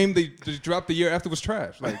 next game they just dropped the year after was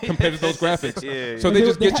trash, like compared to those graphics. Yeah, So yeah. they They-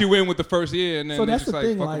 just they get ha- you in with the first year, and then So they that's just the like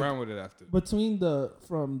thing, fuck like, around with it after. between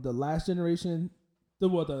from the last generation, the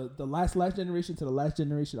last generation to the last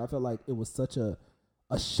generation, I felt like it was such a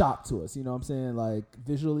shock to us. You know what I'm saying? Like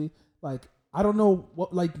visually, like I don't know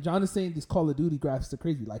what, like John is saying, these Call of Duty graphics are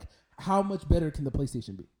crazy. Like how much better can the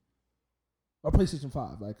PlayStation be? Or PlayStation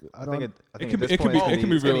 5? Like I don't. It It can can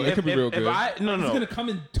be real. It can be real good. No, It's gonna come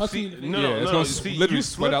and touch me. See, in the no, face. Yeah, no, it's no. gonna See, literally you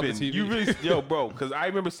sweat out the slipping. TV. You really, yo, bro, because I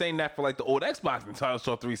remember saying that for like the old Xbox until I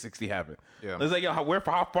saw 360 happen. Yeah. It's like, yo,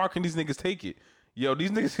 how far can these niggas take it? Yo,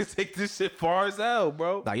 these niggas can take this shit far as hell,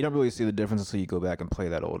 bro. Nah, you don't really see the difference until you go back and play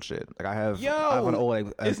that old shit. Like I have an old like,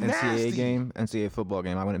 it's NCAA nasty. game, NCAA football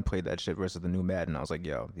game. I went and played that shit versus the new Madden. I was like,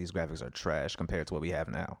 yo, these graphics are trash compared to what we have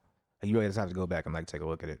now. Like, you really just have to go back and like take a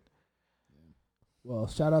look at it. Well,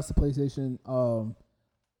 shout outs to PlayStation.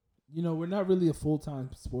 You know, we're not really a full-time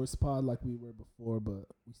sports pod like we were before, but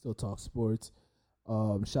we still talk sports.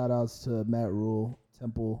 Shout outs to Matt Rule,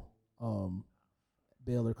 Temple,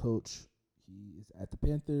 Baylor coach. He is at the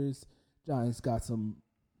Panthers. Giants got some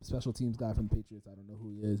special teams guy from the Patriots. I don't know who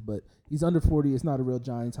he is, but he's under 40. It's not a real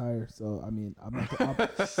Giants hire. So, I mean, I'm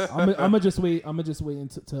gonna just wait. I'm gonna just wait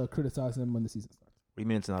to criticize him when the season starts. What do you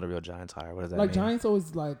mean it's not a real Giants hire? What does that Like mean? Giants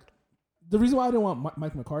always like the reason why I didn't want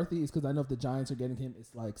Mike McCarthy is because I know if the Giants are getting him,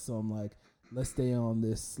 it's like some like let's stay on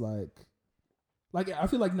this like I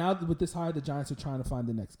feel like now with this hire, the Giants are trying to find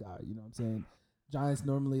the next guy. You know what I'm saying? Giants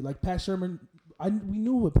normally like Pat Sherman. We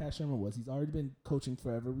knew what Pat Sherman was. He's already been coaching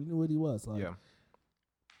forever. We knew what he was. Like, Yeah.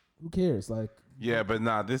 who cares? Like, Yeah, but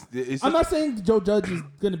nah, it's I'm not saying Joe Judge is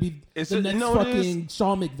gonna be It's the a- next no, it is. fucking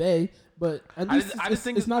Sean McVay, but at I least just- I just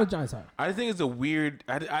think it's not a Giants hire. I think it's a weird.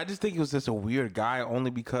 I just think it was just a weird guy, only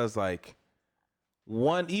because like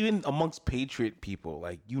one, even amongst Patriot people,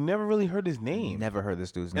 like you never really heard his name. Never heard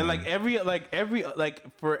this dude's name. And like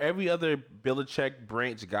for every other Belichick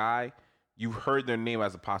branch guy, you heard their name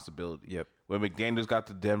as a possibility. Yep. When McDaniels got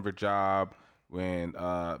the Denver job, when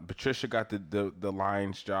Patricia got the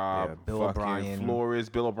Lions job, Yeah, Bill fucking O'Brien. Flores,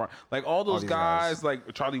 Bill O'Brien, like all those these guys, guys.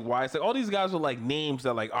 like Charlie Weiss, like all these guys were like names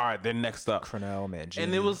that like, all right, they're next up. Cronell, man,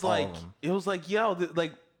 And it was all like, of them. yo,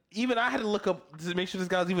 like even I had to look up to make sure this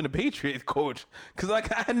guy's even a Patriot coach because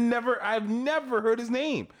like I've never heard his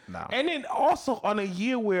name. No. And then also on a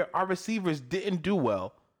year where our receivers didn't do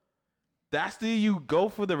well, that's the year you go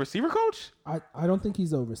for the receiver coach. I don't think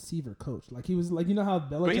he's a receiver coach. Like he was like you know how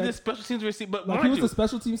But he's a Belichick special teams receiver. But like mind he was you, a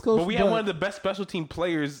special teams coach. but we had one of the best special team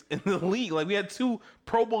players in the league. Like we had two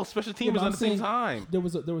Pro Bowl special Yeah, teamers but at I'm the same saying time. There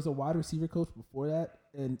was a wide receiver coach before that,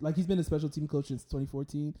 and like he's been a special team coach since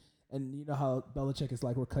 2014. And you know how Belichick is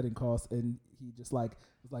like, we're cutting costs, and he just like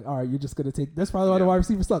was like, all right, you're just gonna take. That's probably why the wide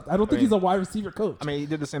receiver sucked. I don't think he's a wide receiver coach. I mean, he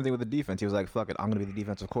did the same thing with the defense. He was like, "Fuck it, I'm going to be the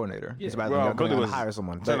defensive coordinator." Yeah. He's about Well, to go Billy out was- and hire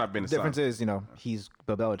someone. turned But out being the the difference son. is, you know, he's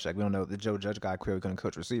Bill Belichick. We don't know the Joe Judge guy clearly couldn't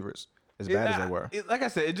coach receivers as bad as they were. Like I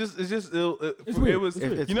said, it's just It's weird. it was. It's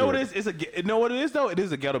weird. You know what weird. it is? You know what it is though. It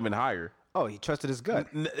is a Gettleman hire. Oh, he trusted his gut.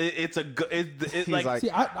 It's He's like like- See,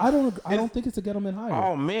 I don't think it's a Gettleman hire.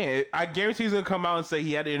 oh man, I guarantee he's gonna come out and say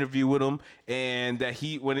he had an interview with him, and that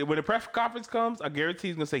when the press conference comes, I guarantee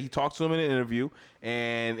he's gonna say he talked to him in an interview,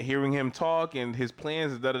 and hearing him talk and his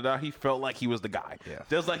plans, he felt like he was the guy. Yeah.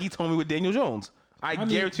 Just like he told me with Daniel Jones. I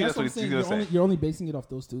guarantee that's what he's gonna say. You're only basing it off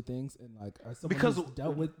those two things, and like as someone Because- who's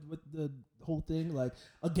dealt with the whole thing, like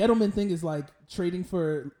a Gettleman thing is like trading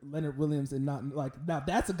for Leonard Williams and not like now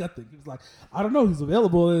that's a good thing. He was like, I don't know, he's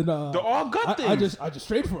available, and They're all gut things. I just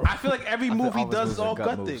trade for him. I feel like every move he does is all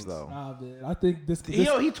gut moves, things. though. Nah, man, I think this. He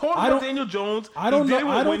talked I about don't- Daniel Jones. I don't he did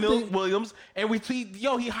know- it I with don't think- Williams, and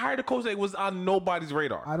he hired a coach that was on nobody's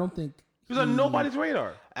radar. I don't think He was on nobody's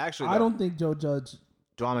radar. Actually, I don't think Joe Judge.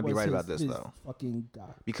 John might be was right his- about this his though, fucking guy.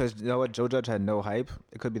 because you know what, Joe Judge had no hype.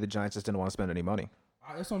 It could be the Giants just didn't want to spend any money.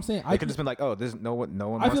 That's what I'm saying. They could just been like, oh, there's no one. I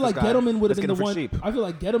wants feel this like guy. Gettleman would have Let's been get the him for one. cheap. I feel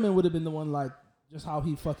like Gettleman would have been the one, like just how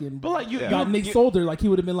he fucking But like you got Nick Solder. Like he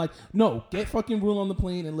would have been like, no, get fucking Rule on the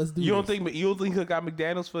plane and let's do. You don't this. think he got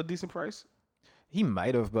McDaniels for a decent price? He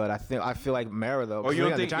might have, but I feel like Mara though. Or you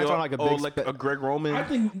don't the think Giants aren't like a big like spe- a Greg Roman? I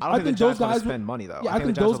think I don't think the those Giants want to guys spend money though. Yeah, I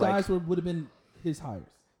think the those Giants guys would have been his hires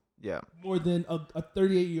yeah. more than a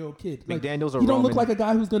 38-year-old kid. Like, McDaniels or he don't look Roman. like a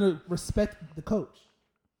guy who's gonna respect the coach,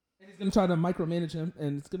 and he's gonna try to micromanage him,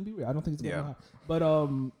 and it's gonna be weird. I don't think it's gonna Yeah. happen. But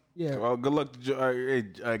yeah. Well, good luck.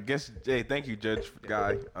 I guess. Hey, thank you, Judge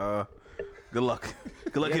guy. Good luck.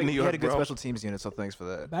 Good luck in New He York, had a good bro. special teams unit, so thanks for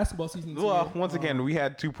that. Basketball season. Well, once again, we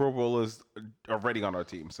had 2 Pro Bowlers already on our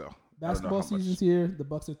team, so I don't know basketball how much. season's here. The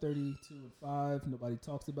Bucks are 32-5. Nobody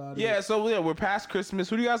talks about it. Yeah, so we're past Christmas.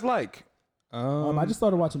 Who do you guys like? I just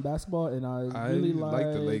started watching basketball, and I really like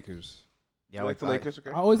the Lakers. Yeah, You like the Lakers? Okay.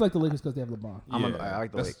 I always like the Lakers because they have LeBron. I like the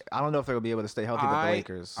That's- Lakers. I don't know if they're gonna be able to stay healthy, but the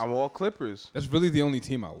Lakers. I'm all Clippers. That's really the only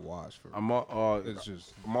team I watch. For I'm all. it's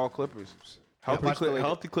just I'm all Clippers. watch the Lakers.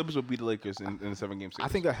 Healthy Clippers will beat the Lakers in a 7-game series. I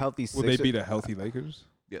think a healthy. will Sixers, they beat a healthy Lakers?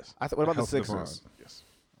 yes. what about the healthy Sixers? Yes.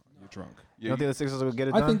 You're drunk. You don't think the Sixers will get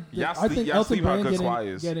it I done? think Y'all I think sleep- y'all Elton sleep on Brand good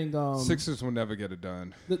Squires. getting Sixers will never get it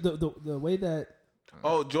done. the way that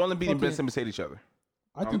Oh, Joel Embiid and Ben Okay. Simmons hate each other.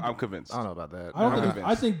 I think I'm convinced. I don't know about that. I don't I'm think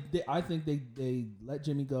convinced. I think they let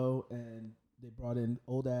Jimmy go and they brought in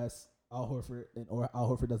old ass Al Horford or Al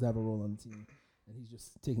Horford doesn't have a role on the team and he's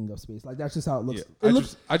just taking up space. Like that's just how it looks. Yeah, It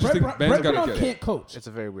looks. I just think Brett Ben's gotta Brown get it. can't coach. It's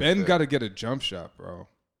a very weird. Ben fit. got to get a jump shot, bro.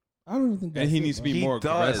 I don't even think. And that's he it, needs to be bro. He more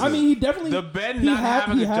does. aggressive. I mean, he definitely. The Ben he not ha-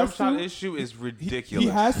 having he a jump has shot to. issue is ridiculous.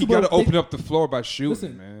 He has to. he got to but they- open up the floor by shooting,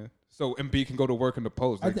 Listen. man. So Embiid can go to work in the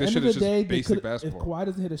post. At Like the this end shit of is the just day, they basic could. If basketball. Kawhi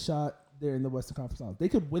doesn't hit a shot, they're in the Western Conference Finals. They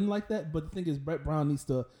could win like that, but the thing is, Brett Brown needs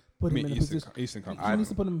to put I him mean, in a Eastern position. Conference. He needs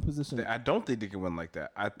to put him in position. I don't think they can win like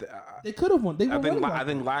that. They could have won. They I won. think like I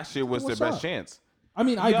think that. last year was One their best shot. chance. I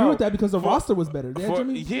mean, I Yo, agree with that because the for- roster was better. They had For,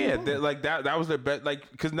 Jimmy. yeah, that was their best. Like,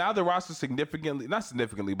 because now the roster's significantly, not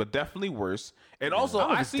significantly, but definitely worse. And also, I don't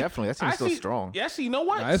think I it's see definitely. That team's still strong. Yeah, actually, you know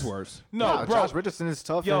what? Nah, it's worse. No, Nah, bro. Josh Richardson is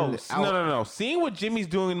tough. Yo, and out. no. Seeing what Jimmy's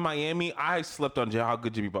doing in Miami, I slept on how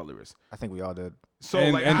good Jimmy Butler is. I think we all did. So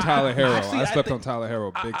and like, Tyler Hero. actually, I slept think- on Tyler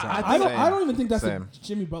Hero big time. I don't even think that's Same.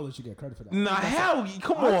 Jimmy Butler should get credit for that. Nah, hell,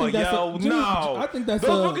 come I think on, that's yo, Jimmy- no. I think that's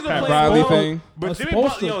Those a rookies are Pat playing Riley ball, thing. But A Jimmy Butler,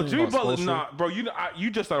 Spoelstra thing. Jimmy Oh, Butler, Spoelstra. nah, bro,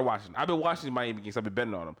 you just started watching. I've been watching Miami games. I've been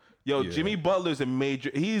betting on them. Yo, Yeah. Jimmy Butler's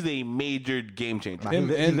he's a major game changer. He Him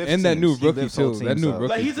lifts and that new teams. He rookie lifts whole too. That teams new up. rookie.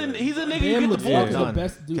 Like he's a nigga you Bam get the looks ball like to. the Nunn.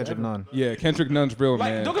 best dude Kendrick ever. Nunn. Yeah, Kendrick Nunn's real,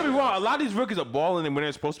 Like, man. don't get me wrong. A lot of these rookies are balling, and when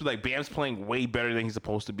they're supposed to be, like Bam's playing way better than he's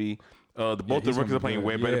supposed to be. Both the he's rookies on are playing the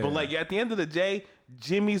way good, better. yeah. But like at the end of the day,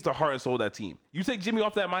 Jimmy's the heart and soul of that team. You take Jimmy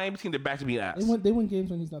off that Miami team, they're back to being ass. They win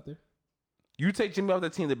games when he's not there. You take Jimmy off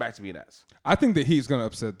that team, they're back to being ass. I think that he's gonna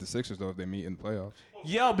upset the Sixers though if they meet in the playoffs.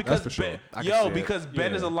 Yo, because for sure. Ben, I can see it. because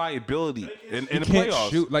Ben is a liability in He the can't playoffs.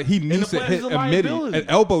 shoot. Like he needs the to playoffs, hit he's a a midi, liability. an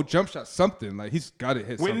elbow jump shot, something. Like he's got to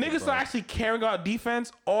hit. When something, niggas bro. start actually carrying out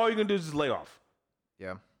defense, all you're gonna do is just lay off.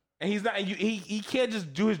 Yeah. And he's not. And he can't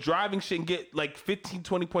just do his driving shit and get like 15,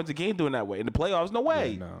 20 points a game doing that way in the playoffs. No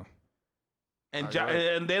way. no.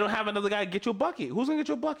 And they don't have another guy to get you a bucket. Who's gonna get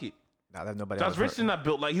you a bucket? Nah, there's nobody. Josh else. Richardson not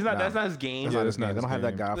built like he's not. Nah. That's not his game. That's Yeah, not that's his not game. They his don't have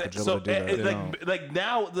that game. guy off the dribble So to do that. like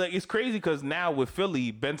now, like it's crazy because now with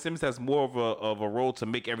Philly, Ben Simmons has more of a role to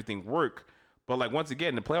make everything work. But like once again,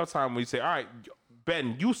 in the playoff time, when you say, "All right,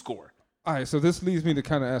 Ben, you score," All right, so this leads me to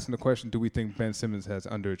kind of asking the question: do we think Ben Simmons has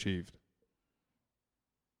underachieved?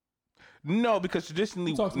 no, because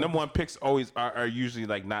traditionally, Who talks about number one picks always are usually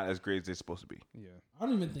like not as great as they're supposed to be. Yeah. I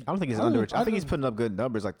don't even think. I don't think he's underachieved. I think he's putting up good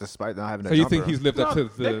numbers, like despite not having a So you jumper. think he's lived up to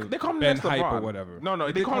the they call him Ben next hype LeBron or whatever?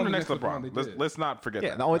 No, they call him the next LeBron. They did. Let's not forget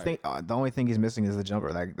Yeah, that. the only thing he's missing is the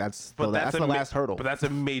jumper. Like that's the last hurdle. But that's a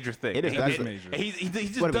major thing. It is. That's major. He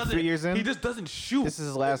just What, doesn't. 3 years in? He just doesn't shoot. This is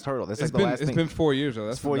his last hurdle. This is It's like been the last it's thing. been 4 years though.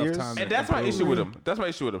 That's 4 enough years? time. And to that's my improve. issue with him. That's my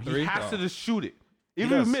issue with him. He 3? has to Oh. just shoot it. He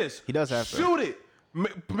Even if does. you miss, He does have to. shoot it.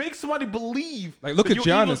 Make somebody believe. Like, look that at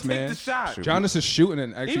you'll even Giannis, take man. the shot. Giannis is shooting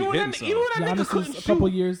and actually Even when hitting that some. nigga Giannis couldn't was a shoot. couple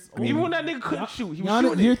years old. Even when that nigga couldn't shoot, he was Giannis,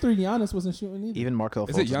 shooting year it. 3 Giannis wasn't shooting either. Even Markel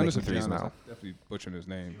Is Fultz it is Giannis making or threes Giannis? now. I'm definitely butchering his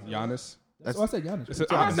name. Giannis. That's why I said Giannis.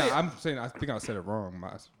 I'm saying I think I said it wrong.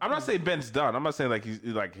 I'm not saying Ben's done. I'm not saying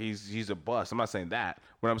he's a bust. I'm not saying that.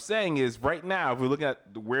 What I'm saying is right now, if we're looking at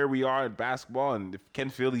where we are in basketball and if can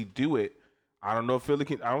Philly do it, I don't know if Philly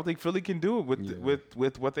can. I don't think Philly can do it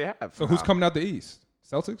with what they have. So who's coming out the East?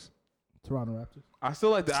 Celtics? Toronto Raptors. I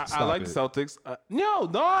still like that. I like it. the Celtics.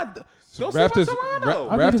 Don't sleep Raptors- on Toronto.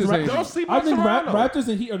 Raptors ain't- Don't sleep I on think Toronto. Raptors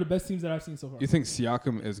and Heat are the best teams that I've seen so far. You think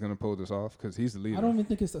Siakam is going to pull this off? Because he's the leader. I don't even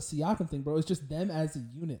think it's a Siakam thing, bro. It's just them as a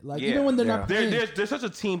unit. Like, Yeah, even when they're yeah. not playing. They're such a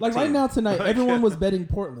team. Like, right team. now tonight, Like, everyone was betting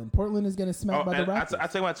Portland. Portland is getting smacked by the and I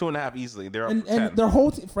Raptors. take my 2.5 easily. They're up and 10. their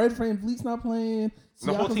whole team, Fred VanVleet's not playing.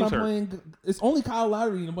 The whole Siakam's team's not hurt. playing. It's only Kyle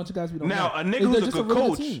Lowry and a bunch of guys we don't Now know. a nigga They're who's a just good really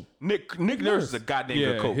coach. team. Nick Nurse is a goddamn yeah,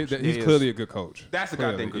 good coach. he's He is. clearly a good coach. That's a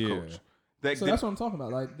Clearly, goddamn good yeah. coach. They- So they- that's what I'm talking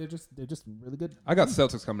about. Like, they're just really good. I got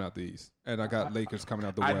Celtics coming out the East, and I got Lakers coming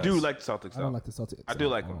out the West. I do like the Celtics. I don't though. like the Celtics. I do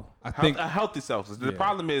like them. I think- a healthy Celtics. The Yeah.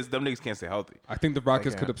 problem is them niggas can't stay healthy. I think the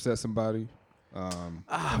Rockets They could can't. upset somebody.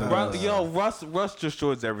 Russ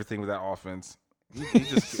destroys everything with that offense.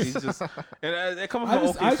 He's just, and they're coming from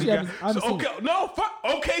I actually OKC. haven't seen okay, no, fuck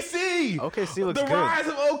OKC. OKC looks the good. rise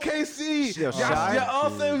of OKC. Yo, Shai- Y'all all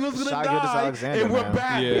said we was gonna Shai die, Gilgeous-Alexander, and we're man.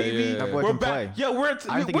 back, Yeah, baby. yeah. That boy We're can back. play. Yeah, we're I didn't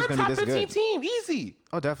think we're he's gonna top be this 15 good. team, easy.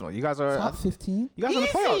 Oh, definitely. You guys are. Top 15? You guys are in the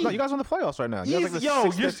Easy. playoffs. No, you guys are in the playoffs right now. You guys are like the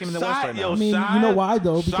Yo, sixth team in the West Shai- right yo, now. I mean, Shai- you know why,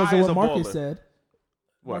 though? Because Shai of is what a Marcus baller. said.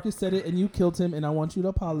 What? Marcus said it, and you killed him, and I want you to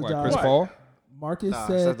apologize. What, Chris Paul? Marcus Nah, I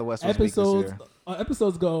said said the West was weak this year.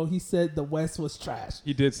 episodes ago, he said the West was trash.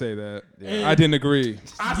 He did say that. Yeah. I didn't agree.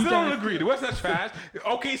 I still don't agree. The West is trash.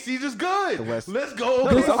 OKC just good. The West- Let's go.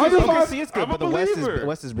 No, This the is under five- OKC is good, I'm a but the believer.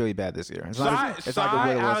 West is really bad this year. It's Shai not as good as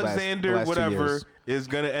it was Alexander, the last 2 whatever, years. is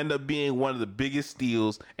going to end up being one of the biggest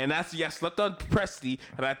steals. And that's, I slept on Presti,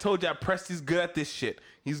 and I told you Presti's good at this shit.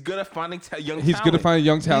 He's good at finding young talent. He's good at finding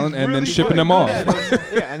young talent He's and then really shipping good. them off. Yeah,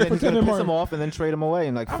 and then he's For going to Kevin piss them Martin. off and then trade them away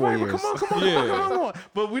in like All 4 right, years. come on.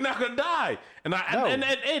 But we're not gonna die. And No. and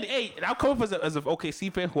I'm coming as an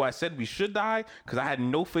OKC fan who I said we should die because I had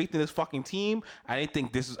no faith in this fucking team. I didn't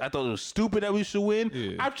think I thought it was stupid that we should win.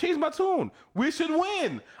 Yeah. I've changed my tune. We should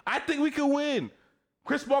win. I think we can win.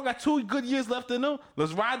 Chris Paul got 2 good years left in him.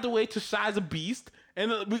 Let's ride the way to Shai's a beast,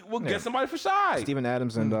 and we'll get somebody for Shai. Steven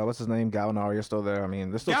Adams and what's his name, Gallinari are still there. I mean,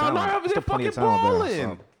 there's still Y'all know talent. they're Still plenty fucking of talent balling.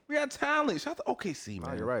 there. So. We got talent. Shout out to OKC, man.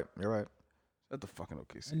 No, you're right. You're right. Shout out to fucking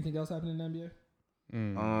OKC. Anything else happening in the NBA?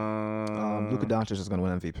 Luka Doncic is going to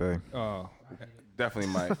win MVP. Oh,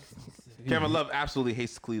 Definitely might. Kevin Love absolutely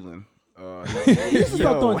hates Cleveland. He needs to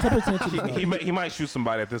stop throwing temper tantrums. He might shoot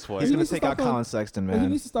somebody at this point. He's He going needs to to take out stop throwing- Colin Sexton, But he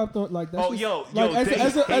man. needs to stop throwing like that. Oh, yo,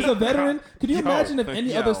 as a veteran, could you Yo, imagine if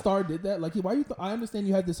any yo. other star did that? Like, why you? I understand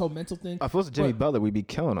you had this whole mental thing. If it was Jimmy but- Butler, we'd be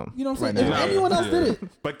killing him. You know what I'm right saying? now. If anyone else did it,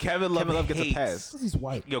 But Kevin Love Kevin Love gets a hates. pass. because he's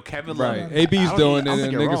white. Yo, Kevin Love. right. AB's I don't doing think it,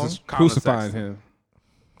 and you're niggas wrong. is Colin crucifying Sexton. him.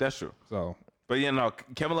 That's true. So But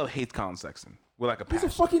Kevin Love hates Colin Sexton with like a He's a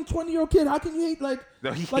passion. fucking 20-year-old kid. How can you hate like?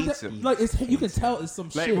 No, he like hates that, him. Like you can tell it's some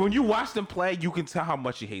Like shit. when you watch them play, you can tell how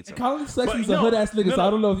much he hates him. Colin Sexton's But a hood ass nigga, no, so I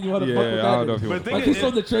don't know if you want to Yeah, fuck with that. I don't know if you nigga. wanna fuck Like with he's that.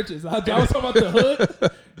 from the trenches. I was talking about the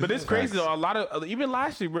hood. But it's crazy though. A lot of even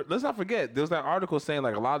last year, let's not forget there was that article saying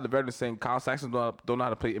like a lot of the veterans saying Colin Sexton don't know how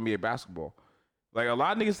to play NBA basketball. Like a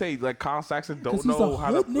lot of niggas say like Colin Sexton don't 'Cause he's know a how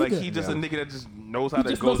to hood like nigga. he just a nigga that just knows how He to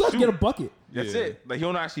just go knows how to shoot. get a bucket. That's it. Like he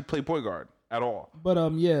don't actually play point guard at all. But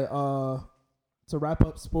to wrap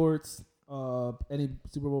up sports, any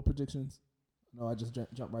Super Bowl predictions? No, I just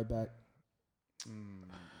jumped right back.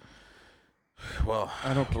 Well,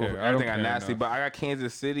 I don't care. I don't Everything got care nasty, enough. but I got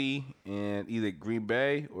Kansas City and either Green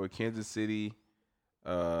Bay or Kansas City.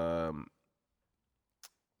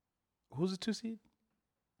 Who's the 2 seed?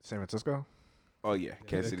 San Francisco? Oh yeah,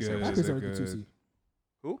 Kansas City. they're San good. Packers Francisco. are the good. 2 seed.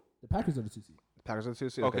 Who? The Packers are the 2 seed. Packers are the 2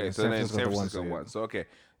 seed? Okay, so then San the 1 Francisco seed. won. So okay,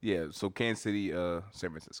 yeah. So Kansas City, San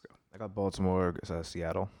Francisco. I got Baltimore,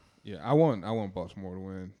 Seattle. yeah, I want Baltimore to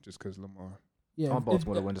win just because Lamar. Yeah, I want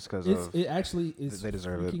Baltimore to win just because of it actually is they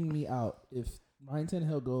deserve it. freaking me out. If Ryan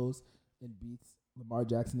Tannehill goes and beats Lamar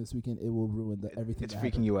Jackson this weekend, it will ruin everything. it's that freaking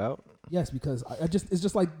happened. you out. Yes, because it's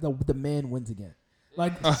just like the man wins again.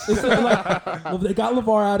 Like, it's like well, they got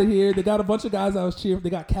LeVar out of here. They got a bunch of guys I was cheering. They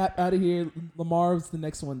got Cap out of here. Lamar's the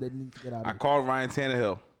next one that needs to get out of I here. called Ryan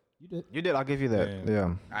Tannehill. You did. You did. I'll give you that. Damn.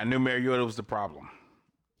 Yeah. I knew Mariota was the problem.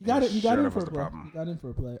 You got it. You got Sure in for was a the play. problem. You got in for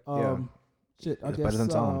a play. Yeah. Shit. I It's guess. better than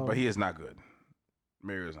Tom, But he is not good.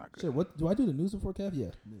 Mariota's not good. Shit. What do I do? The news before Kev?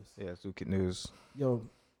 Yeah. News. Yeah, Zuki News. Yo,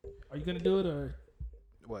 are you gonna do it or?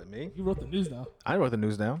 What, me? You wrote the news now. I wrote the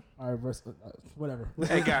news down. All right, whatever.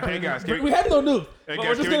 Hey guys, We had no news. Hey But guys,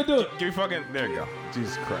 we're just gonna do it. Give me fucking. There you go.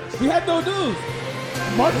 Jesus Christ. We had no news.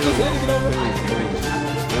 Mark just handing it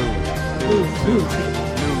over.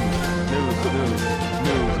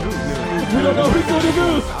 We don't know who's doing the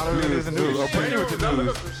news. I don't know if the news. Oh, Brady with the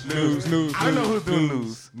news. News. I don't know who's doing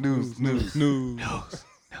news. News.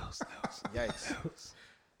 Yikes.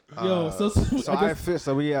 Yo, So I guess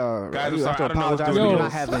so we Guys, I'm we have to sorry, I don't know what's apologize. doing We're news.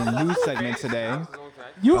 not having a news segment today.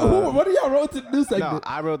 what do y'all wrote to the news No, segment?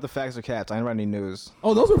 I wrote the facts or caps. I didn't write any news.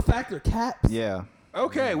 Oh, those were factor caps. Yeah.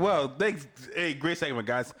 Okay, well, thanks. Hey, great segment,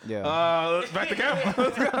 guys. Yeah. Back to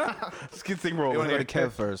Kev. Let's get thing We rolling. want to go to here.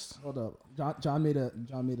 Kev first. Hold up. John made a thing.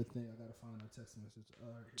 I gotta find a text message.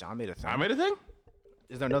 John made a thing. I made a thing.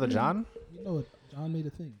 Is there another John? You know what? John made a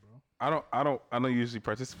thing, bro. I don't usually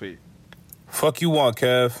participate. Fuck you want,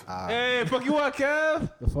 Kev. Hey, fuck you up, Kev.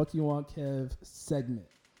 The fuck you want, Kev segment.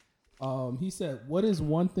 He said, "What is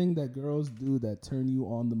one thing that girls do that turn you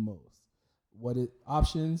on the most?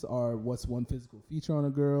 Options are what's one physical feature on a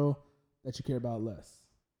girl that you care about less?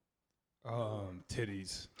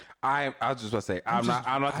 Titties. I was just about to say I'm not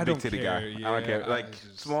I a big don't titty care, guy. yeah, I don't care. I Like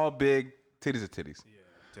just- small, big titties are titties.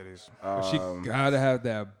 Titties. But she gotta have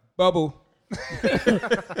that bubble.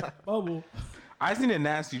 Bubble. I just need a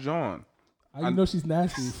nasty John. How you know she's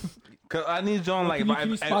nasty? Cause I need John like Can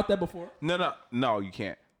you spot that before? No, you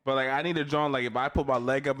can't. But like I need a John like if I put my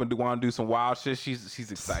leg up and want to do some wild shit,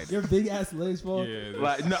 she's excited. Your big ass legs, bro. Yeah.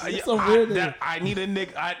 Like no, It's yeah, so weird. I need a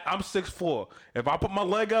nigga. I'm 6'4". If I put my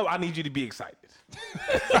leg up, I need you to be excited.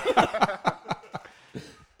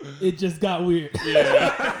 It just got weird.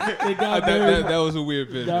 Yeah. It got very. That was a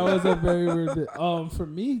weird bit. That was a very weird bit. For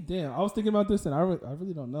me, damn, I was thinking about this and I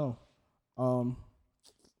really don't know.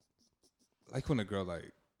 Like when a girl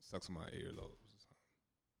like sucks on my earlobes.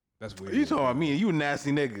 That's weird. You talking about me and you a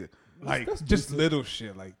nasty nigga. Like That's just decent. little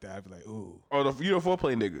shit like that. I'd be like, ooh. Or you the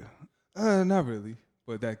foreplay nigga. Not really.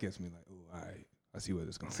 But that gets me like, ooh, all right. I see where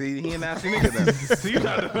this going. See, he a nasty nigga then. So you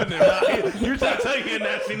trying to put it you trying to tell you a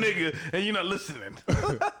nasty nigga and you're not listening.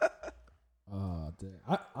 Oh, damn.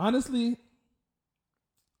 I honestly,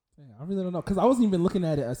 I really don't know because I wasn't even looking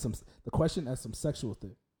at it as the question as some sexual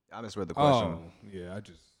thing. I just read the question. Oh, yeah.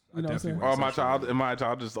 You know what I'm saying? Or my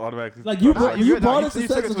child just automatically Like you, Nah, you good. brought Nah, it you to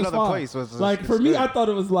took sex, it to which is another fine. place. It's Like for me, good. I thought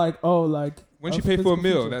it was like, oh, like When she paid for a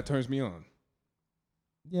meal, feature. that turns me on.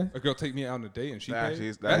 Yeah. A girl take me out on a date and she That paid. actually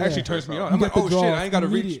is- That that actually is- turns me You on. I'm get like, the oh shit, draw I ain't gotta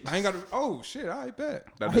reach. immediate. I ain't gotta. Oh shit, I bet.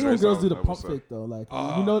 I hate when girls do the pump fake though. Like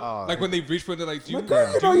you know, Like when they reach for it, they're like, do you, like,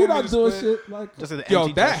 girl, you do know you you're want me not to doing split? shit. Like Just an Yo,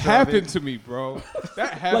 empty that gesture of happened it. to me, bro.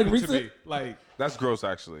 That happened to recent? me. Like That's gross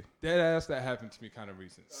actually. dead ass. That happened to me kind of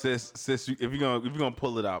recent. Sis, if you're gonna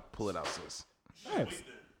pull it out, sis.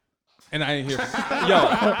 And I ain't hear from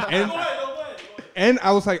yo. And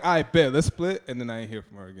I was like, I bet let's split. And then I ain't hear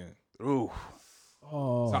from her again. Ooh.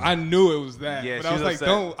 oh, So I knew it was that. Yeah, but I was she's like, upset.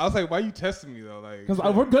 don't. I was like, why you testing me though? Like,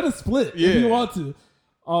 because we're gonna split if Yeah. you want to.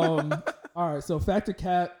 All right, so factor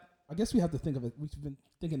cap. I guess we have to think of it. We've been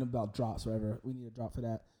thinking about drops forever. We need a drop for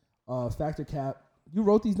that. Factor cap. You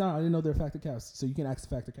wrote these down. I didn't know they're factor caps, so you can ask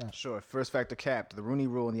factor cap. Sure. First factor capped. The Rooney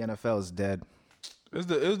Rule in the NFL is dead. It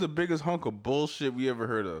was the biggest hunk of bullshit we ever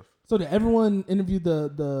heard of. So did everyone interview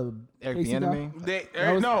the Eric Casey guy?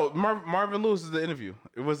 Bieniemy. No, Marvin Lewis is the interview.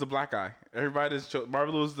 It was the black guy. Everybody just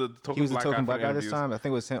Marvin Lewis the token He was the black token guy. black guy this time. I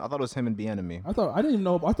think it was him. I thought it was him and Bieniemy. I didn't even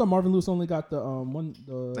know. I thought Marvin Lewis only got the one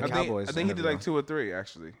The I Cowboys think he did interview. like 2 or 3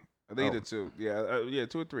 actually. I think Oh. he did 2. Yeah,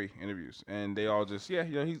 2 or 3 interviews, and they all just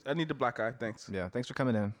I need the black guy. Thanks. Yeah. Thanks for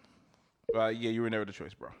coming in. You were never the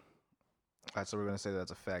choice, bro. All right. So we're gonna say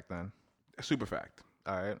that's a fact then. A super fact.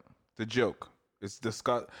 All right. The joke. It's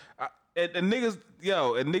disgust. And niggas,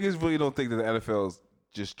 and niggas really don't think that the NFL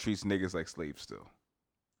just treats niggas like slaves still.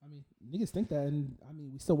 I mean, niggas think that, and I mean,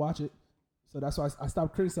 we still watch it. So that's why I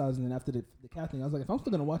stopped criticizing it after the cat thing. I was like, if I'm still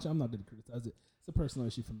gonna watch it, I'm not gonna criticize it. It's a personal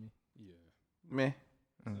issue for me. Man.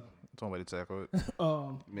 That's one way to tackle it.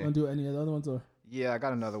 Wanna do any of the other ones or? Yeah, I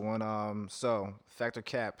got another one. So factor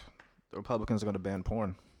cap. The Republicans are gonna ban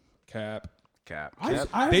porn. cap.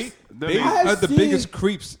 They They I are the seen- biggest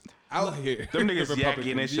creeps out here. Them niggas yakking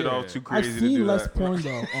Republicans, that shit yeah. off too I've crazy to seen do less that. porn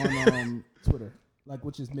though on Twitter, like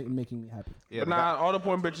which is making me happy. Yeah. But nah, all the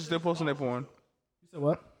porn bitches still posting their porn. You said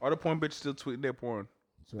what? All the porn bitches still tweeting their porn.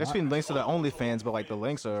 There's been links to the OnlyFans, but like the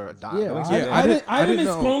links are dying. Yeah, The links I, are I, dead. didn't, I I haven't been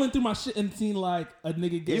didn't know. scrolling through my shit and seen like a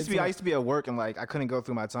nigga It get. used to be. I used to be at work and like I couldn't go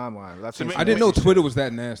through my timeline. I've seen maybe- I some didn't know crazy Twitter shit. was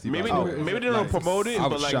that nasty. Maybe by the way. maybe they don't promote it, I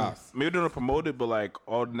but was like shocked. maybe they don't promote it, but like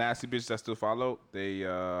all the nasty bitches that still follow, they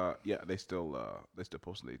still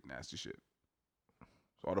posting their nasty shit.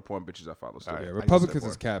 So all the porn bitches I follow. So All right. Yeah, I Republicans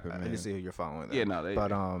just is capping, I man. need to see who you're following. Then. Yeah, no, they.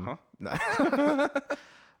 But huh?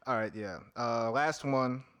 all right, yeah. Last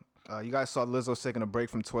one. You guys saw Lizzo's taking a break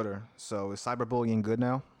from Twitter. So is cyberbullying good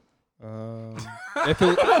now? If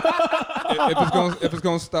it's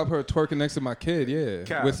gonna stop her twerking next to my kid, yeah,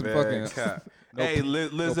 Cap, with some man, fucking. cap. no Hey, no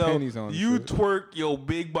Lizzo, panties on and you shit. twerk your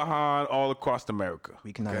big behind all across America.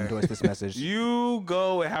 We cannot endorse this message. You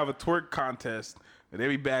go and have a twerk contest at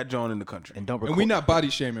every bad joint in the country. And don't And record. we not body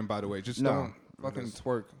shaming, by the way. Just No. don't fucking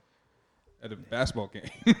twerk at a basketball game.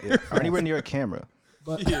 or anywhere near a camera.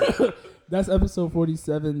 But that's episode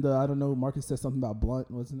 47. I don't know. Marcus said something about Blunt,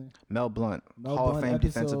 wasn't it? Mel Blunt, Mel Hall Blunt of Fame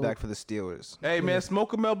defensive episode. back for the Steelers. Hey man,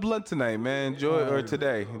 smoke a Mel Blunt tonight, man. Enjoy or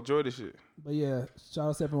today. Enjoy the shit. But yeah, shout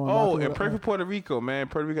out to everyone. Oh, rocking and with- pray for Puerto Rico, man.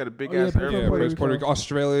 Puerto Rico got a big Oh, yeah, ass pray for earthquake. Yeah, Puerto Puerto Rico. Rico,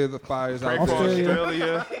 Australia, the fires Pray out for there.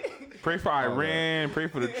 Australia. Pray for Iran. Pray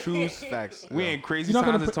for the truce. Facts. We in crazy You're not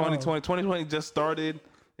times in gonna 2020. 2020 just started.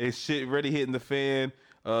 It's shit ready hitting the fan.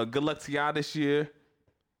 Good luck to y'all this year.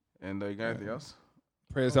 And you got anything else?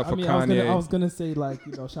 Prayers up I for mean, Kanye. I was gonna say like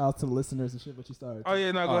shout out to the listeners and shit, but you started. Oh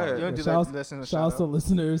yeah, no, go ahead. You don't do shout that. out- Listen, Shout out to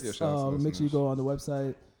listeners. Yeah, shout out to Make sure you listeners. go on the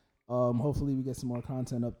website. Hopefully we get some more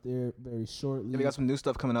content up there very shortly. Yeah, we got some new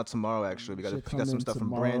stuff coming out tomorrow. Actually, we got Shit some coming stuff from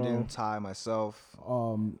tomorrow. Brandon, Ty, myself.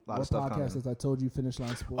 What of stuff podcast, coming. as I told you, Finish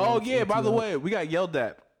Line Sports. Oh yeah, by the ATL. way, we got yelled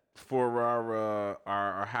at for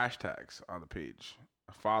our hashtags on the page.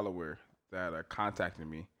 A follower that contacted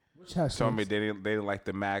me Which hashtag? told me they didn't like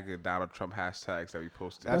the MAGA Donald Trump hashtags that we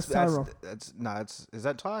posted. That's Tyrone. Is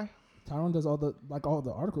that Ty? Tyrone does all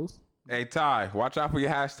the articles. Hey Ty, watch out for your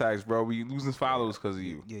hashtags, bro. We losing followers because of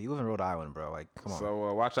you. Yeah, you live in Rhode Island, bro. Like, come on.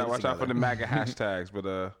 So watch Get out it for the together. MAGA hashtags. But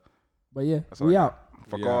Yeah, all we I out.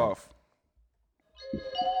 fuck We out. off.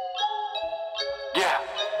 Yeah.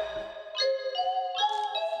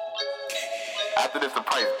 After this, the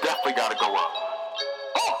price definitely gotta go up.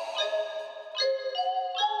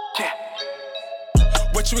 Yeah.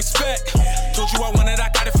 What you expect? Told you I wanted, I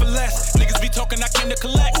got it for less. Niggas be talking, I came to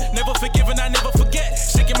collect. Never forgiven, I never